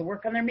Midos, to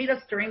work on their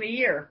Midos during the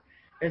year.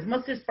 There's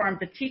Mussar's Farm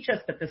to teach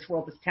us that this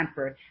world is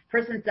temporary. A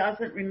person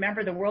doesn't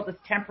remember the world is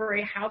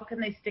temporary. How can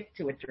they stick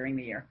to it during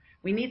the year?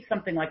 We need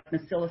something like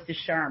Mesilas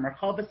Yesharim or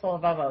Chol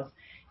B'Sol Havavos.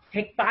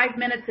 Take 5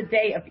 minutes a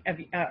day,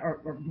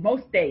 or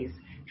most days.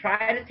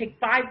 Try to take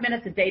 5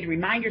 minutes a day to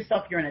remind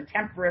yourself you're in a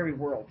temporary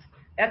world.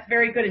 That's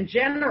very good in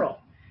general.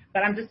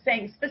 But I'm just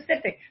saying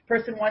specific.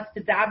 Person wants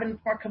to daven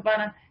for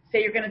Kavanah.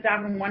 Say you're going to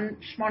daven one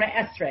Shmona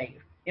Esrei,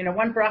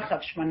 one bracha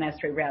of Shmona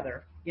Esrei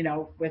rather.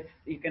 You're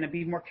going to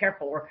be more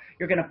careful, or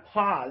you're going to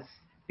pause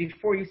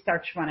before you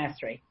start Shmona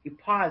Esrei. You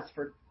pause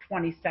for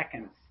 20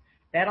 seconds.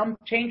 That'll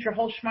change your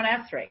whole Shmona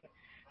Esrei.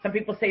 Some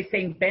people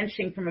saying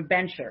benching from a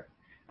bencher.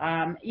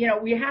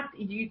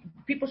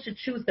 People should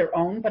choose their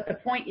own, but the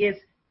point is,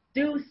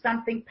 do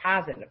something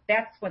positive.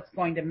 That's what's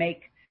going to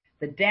make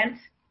the dent.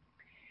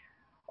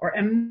 Or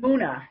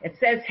emunah. It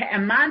says,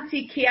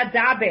 emanti ki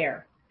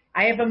adaber.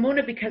 I have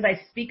emunah because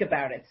I speak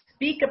about it.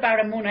 Speak about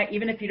emunah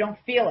even if you don't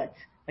feel it.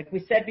 Like we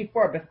said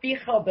before,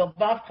 beficho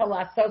bilvavcha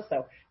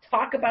lasoso.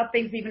 Talk about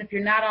things even if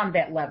you're not on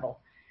that level.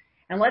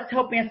 And let's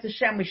hope, Mr.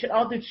 Hashem, we should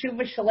all do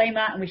tshuva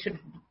shalema, and we should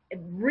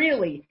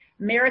really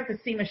merit to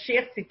see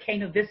Mashiach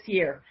Tzidkenu this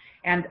year.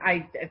 And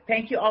I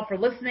thank you all for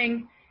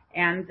listening.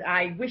 And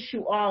I wish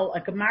you all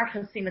a Gemar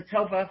Chasima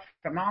Tova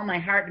from all my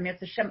heart. And Mr.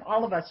 Hashem,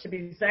 all of us should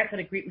be zecher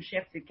to greet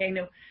Mashiach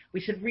Tzidkenu.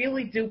 We should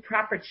really do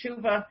proper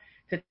tshuva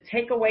to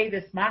take away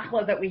this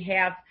machla that we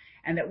have,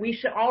 and that we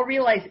should all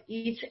realize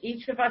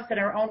each of us in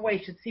our own way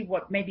should see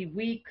what maybe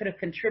we could have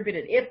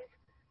contributed if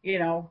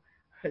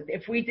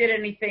we did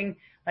anything.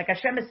 Like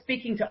Hashem is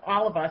speaking to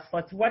all of us.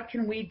 What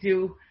can we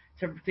do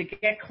to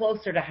get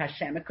closer to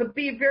Hashem? It could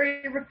be a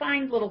very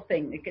refined little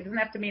thing. It doesn't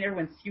have to mean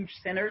everyone's huge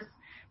sinners.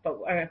 But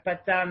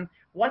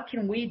what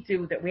can we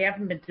do that we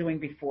haven't been doing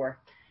before?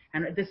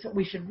 And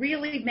we should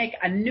really make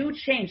a new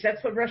change.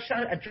 That's what Rosh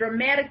Hashanah, a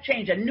dramatic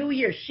change, a new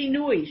year,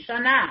 Shinui,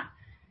 Shana.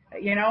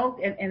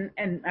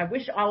 And I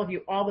wish all of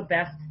you all the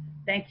best.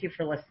 Thank you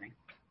for listening.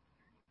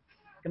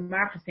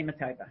 Gemar Chasima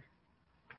Tova.